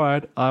like, all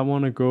right, I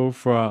want to go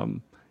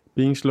from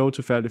being slow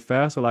to fairly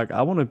fast, or like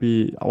I want to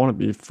be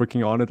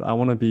freaking on it. I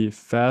want to be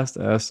fast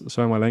as,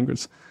 sorry my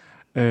language.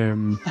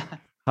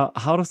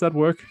 How does that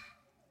work?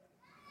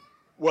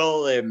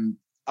 Well,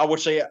 I would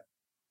say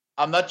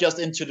I'm not just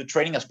into the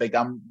training aspect.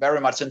 I'm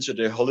very much into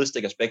the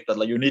holistic aspect that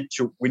like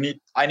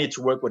I need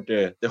to work with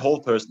the whole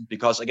person,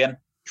 because again,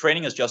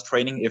 training is just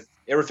training. If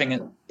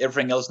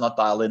everything else not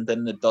dialed in,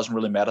 then it doesn't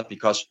really matter,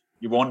 because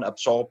you won't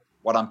absorb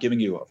what I'm giving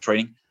you of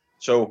training.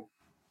 So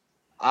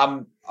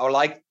I would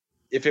like,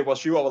 if it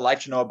was you, I would like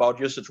to know about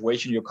your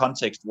situation, your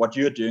context, what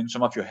you're doing,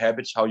 some of your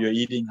habits, how you're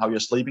eating, how you're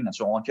sleeping, and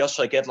so on, just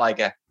so I get like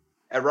a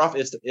rough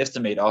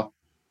estimate of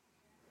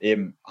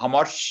how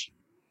much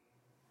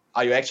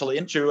are you actually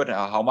into it,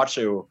 how much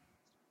are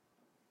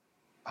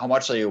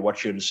you what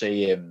should I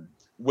say,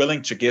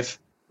 willing to give,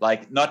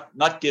 like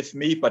not give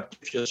me, but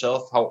give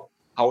yourself. How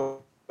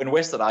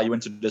invested are you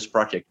into this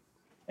project?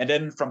 And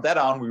then from that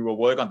on, we will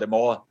work on the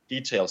more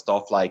detailed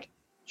stuff, like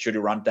should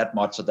you run that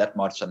much or that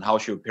much, and how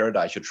should you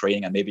periodize your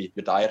training and maybe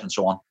your diet and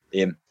so on.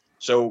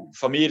 So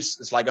for me,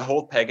 it's like a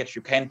whole package.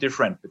 You can't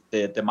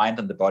differentiate the mind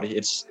and the body.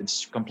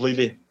 It's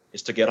completely,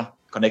 it's together,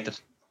 connected.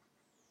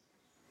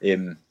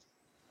 And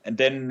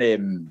then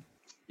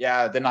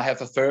then I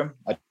have a firm.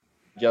 I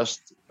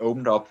just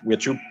opened up. We're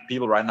 2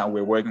 people right now.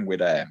 We're working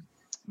with a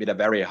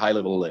very high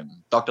level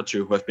doctor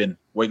too, who have been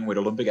working with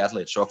Olympic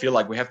athletes. So I feel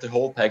like we have the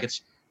whole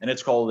package, and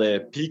it's called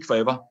Peak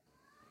Forever,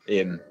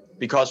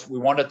 because we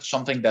wanted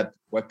something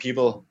where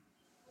people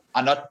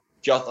are not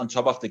just on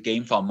top of the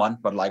game for a month,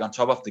 but like on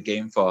top of the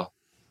game for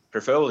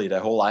preferably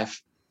their whole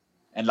life.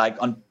 And like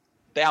on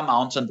their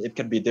mountain, it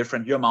can be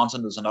different. Your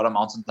mountain is another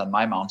mountain than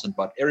my mountain,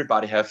 but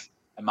everybody have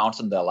a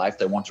mountain in their life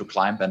they want to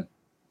climb, and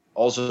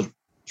also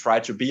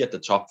try to be at the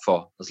top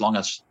for as long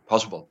as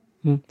possible.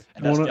 And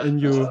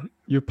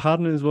your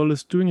partner as well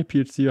is doing a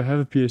PhD, or have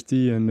a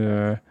PhD in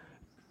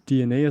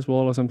DNA as well,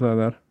 or something like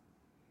that?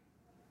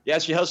 Yeah,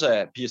 she has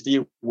a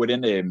PhD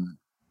within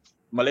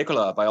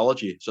molecular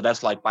biology. So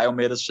that's like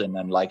biomedicine,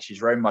 and like she's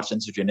very much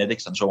into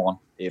genetics and so on,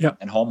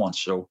 and hormones.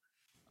 So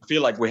I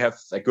feel like we have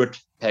a good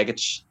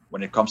package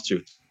when it comes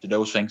to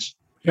those things.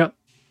 Yeah.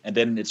 And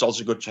then it's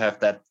also good to have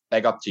that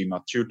backup team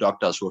of 2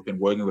 doctors who have been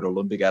working with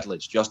Olympic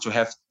athletes, just to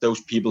have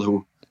those people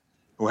who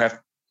have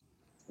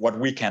what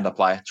we can't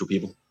apply to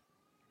people.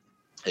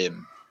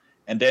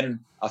 And then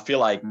I feel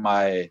like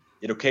my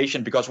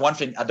education, because one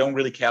thing, I don't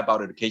really care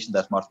about education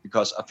that much,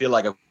 because I feel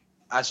like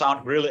I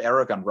sound really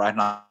arrogant right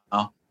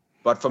now.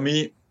 But for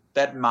me,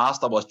 that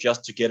master was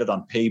just to get it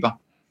on paper,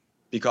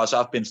 because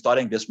I've been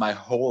studying this my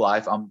whole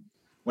life.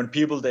 When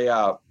people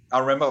I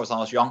remember when I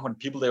was young, when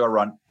people they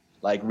were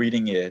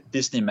reading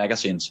Disney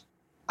magazines,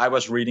 I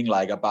was reading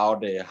like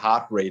about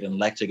heart rate and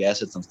lactic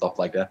acids and stuff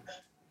like that,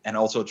 and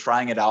also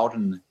trying it out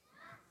and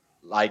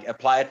like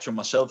apply it to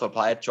myself,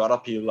 apply it to other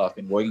people I've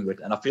been working with.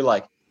 And I feel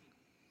like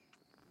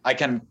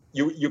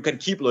you can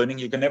keep learning.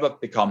 You can never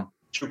become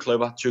too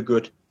clever, too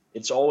good.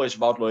 It's always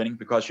about learning,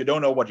 because you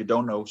don't know what you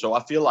don't know. So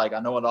I feel like I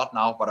know a lot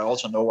now, but I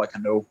also know I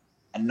can know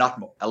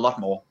a lot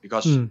more,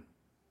 because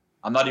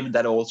I'm not even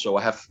that old. So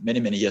I have many,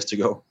 many years to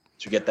go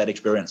to get that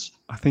experience.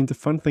 I think the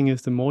fun thing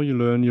is the more you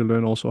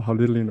learn also how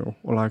little you know,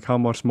 or like how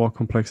much more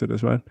complex it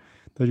is, right?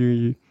 That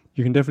you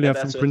can definitely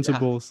have some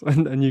principles,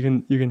 and you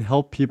can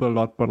help people a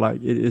lot, but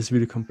like it is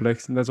really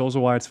complex. And that's also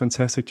why it's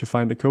fantastic to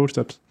find a coach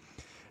that's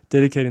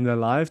dedicating their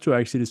life to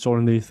actually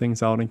sorting these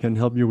things out and can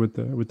help you with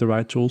the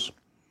right tools.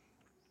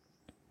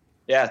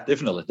 Yeah,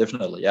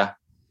 definitely, yeah.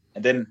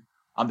 And then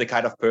I'm the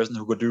kind of person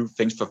who could do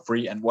things for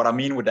free. And what I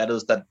mean with that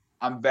is that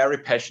I'm very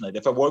passionate.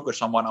 If I work with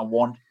someone, I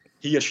want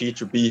he or she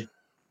to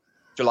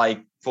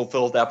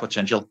fulfill their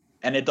potential.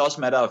 And it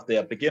doesn't matter if they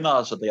are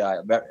beginners or they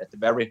are at the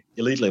very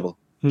elite level.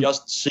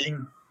 just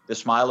seeing the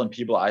smile in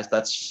people's eyes,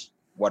 that's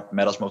what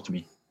matters most to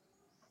me,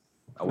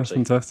 I would That's say.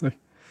 fantastic.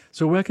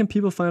 So where can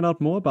people find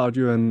out more about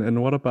you,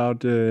 and what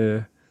about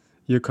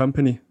your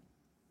company?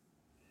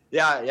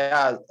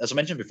 Yeah. As I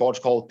mentioned before, it's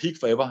called Peak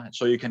Forever.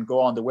 So you can go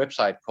on the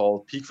website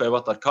called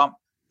peakforever.com.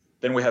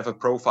 Then we have a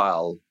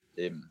profile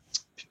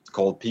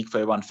called Peak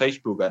Forever on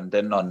Facebook and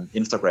then on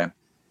Instagram.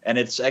 And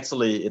it's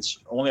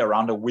only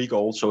around a week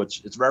old, so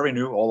it's very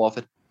new, all of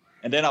it.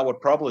 And then I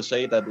would probably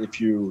say that if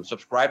you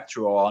subscribe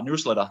to our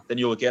newsletter, then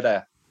you'll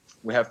get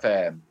we have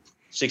a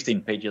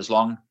 16 pages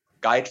long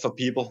guide for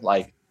people,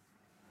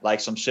 like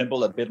some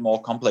simple, a bit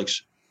more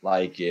complex,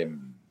 like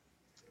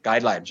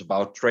guidelines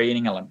about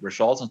training and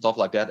results and stuff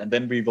like that. And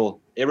then we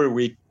will every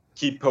week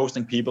keep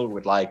posting people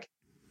with like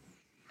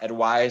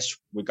advice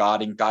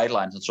regarding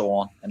guidelines and so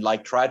on, and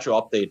like try to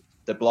update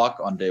the blog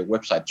on the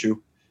website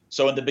too.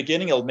 So in the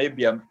beginning, it'll maybe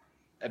be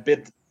a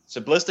bit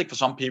simplistic for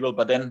some people,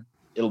 but then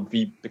it'll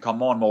become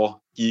more and more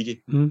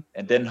geeky.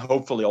 And then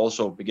hopefully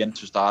also begin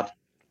to start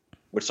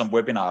with some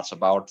webinars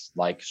about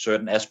like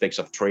certain aspects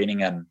of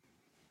training and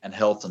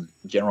health in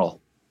general.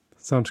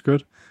 Sounds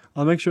good.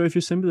 I'll make sure if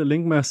you send me the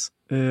link, Mads,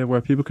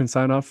 where people can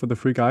sign up for the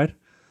free guide,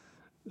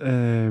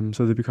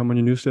 so they become on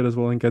your newsletter as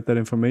well and get that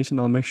information.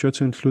 I'll make sure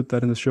to include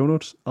that in the show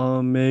notes.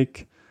 I'll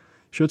make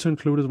sure to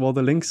include as well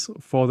the links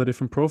for the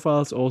different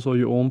profiles, also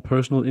your own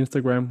personal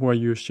Instagram where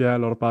you share a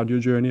lot about your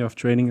journey of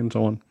training and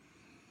so on.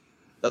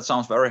 That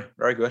sounds very,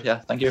 very good. Yeah,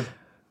 thank you.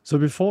 So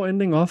before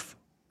ending off,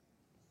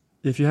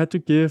 if you had to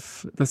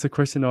give, that's a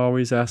question I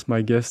always ask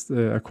my guests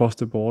across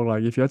the board,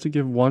 like if you had to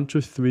give 1 to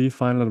 3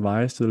 final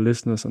advice to the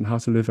listeners on how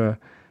to live a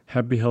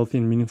happy, healthy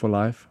and meaningful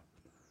life,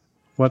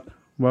 what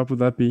would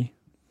that be?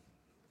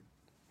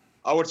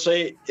 I would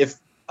say if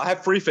I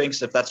have 3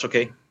 things, if that's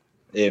okay.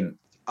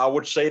 I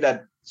would say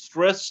that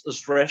stress is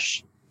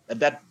stress, and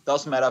that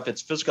doesn't matter if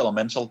it's physical or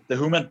mental. The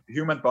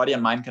human body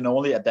and mind can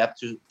only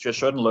adapt to a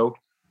certain load.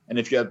 And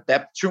if you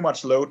adapt too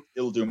much load,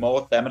 it'll do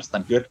more damage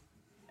than good.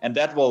 And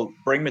that will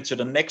bring me to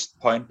the next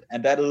point.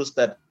 And that is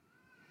that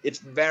it's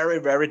very,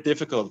 very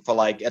difficult for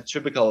like a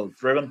typical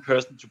driven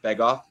person to back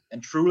off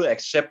and truly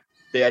accept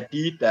the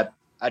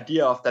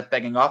idea of that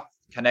backing up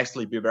can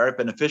actually be very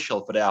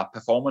beneficial for their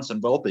performance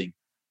and well-being.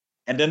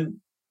 And then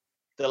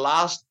the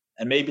last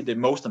and maybe the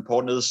most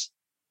important is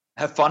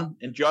have fun,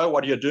 enjoy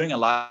what you're doing in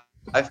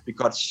life,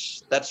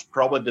 because that's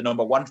probably the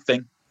number one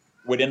thing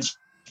within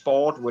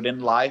sport, within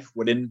life,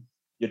 within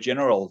your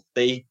general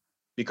day,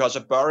 because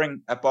a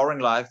boring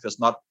life is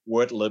not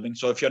worth living.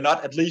 So if you're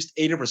not at least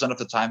 80% of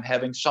the time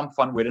having some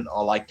fun with it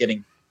or like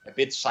getting a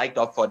bit psyched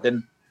up for it,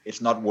 then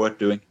it's not worth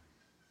doing,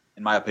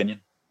 in my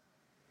opinion.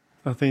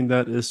 I think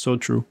that is so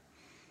true.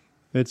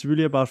 It's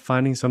really about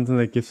finding something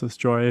that gives us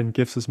joy and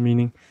gives us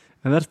meaning.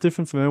 And that's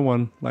different for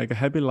everyone. Like a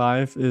happy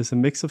life is a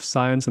mix of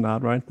science and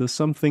art, right? There's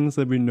some things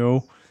that we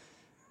know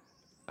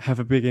have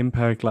a big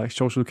impact, like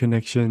social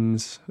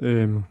connections,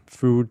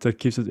 food that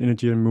gives us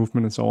energy and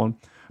movement and so on.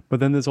 But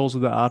then there's also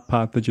the art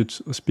part that you're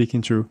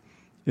speaking to,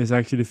 is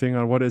actually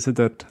figuring out what is it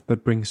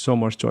that brings so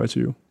much joy to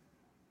you.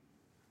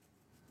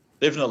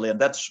 Definitely. And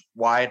that's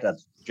why that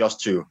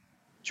just to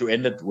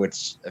end it with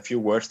a few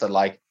words that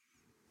like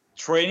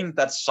training,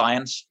 that's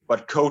science,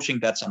 but coaching,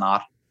 that's an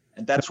art.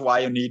 And that's why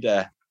you need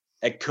a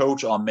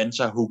coach or a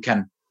mentor who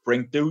can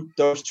bring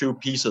those two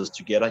pieces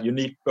together. You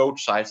need both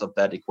sides of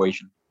that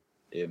equation.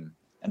 And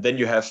then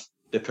you have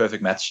the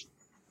perfect match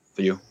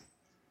for you.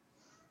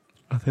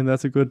 I think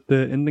that's a good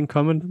ending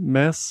comment.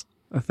 Mads,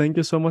 thank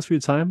you so much for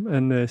your time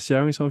and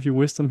sharing some of your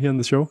wisdom here on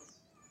the show.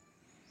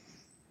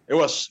 It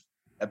was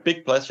a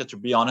big pleasure to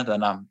be on it,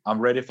 and I'm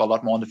ready for a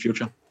lot more in the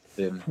future.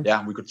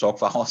 Yeah, we could talk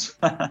for hours.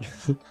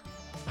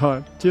 All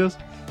right, cheers.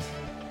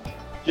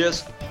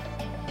 Cheers.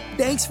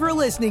 Thanks for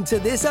listening to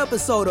this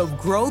episode of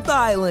Growth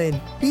Island.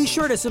 Be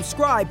sure to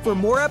subscribe for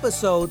more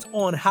episodes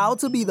on how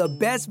to be the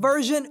best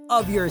version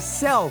of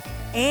yourself.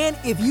 And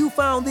if you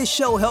found this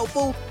show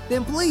helpful,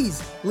 then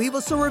please leave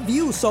us a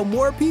review so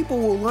more people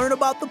will learn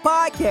about the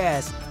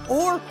podcast,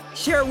 or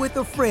share it with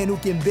a friend who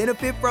can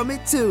benefit from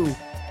it too.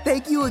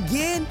 Thank you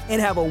again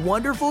and have a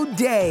wonderful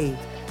day.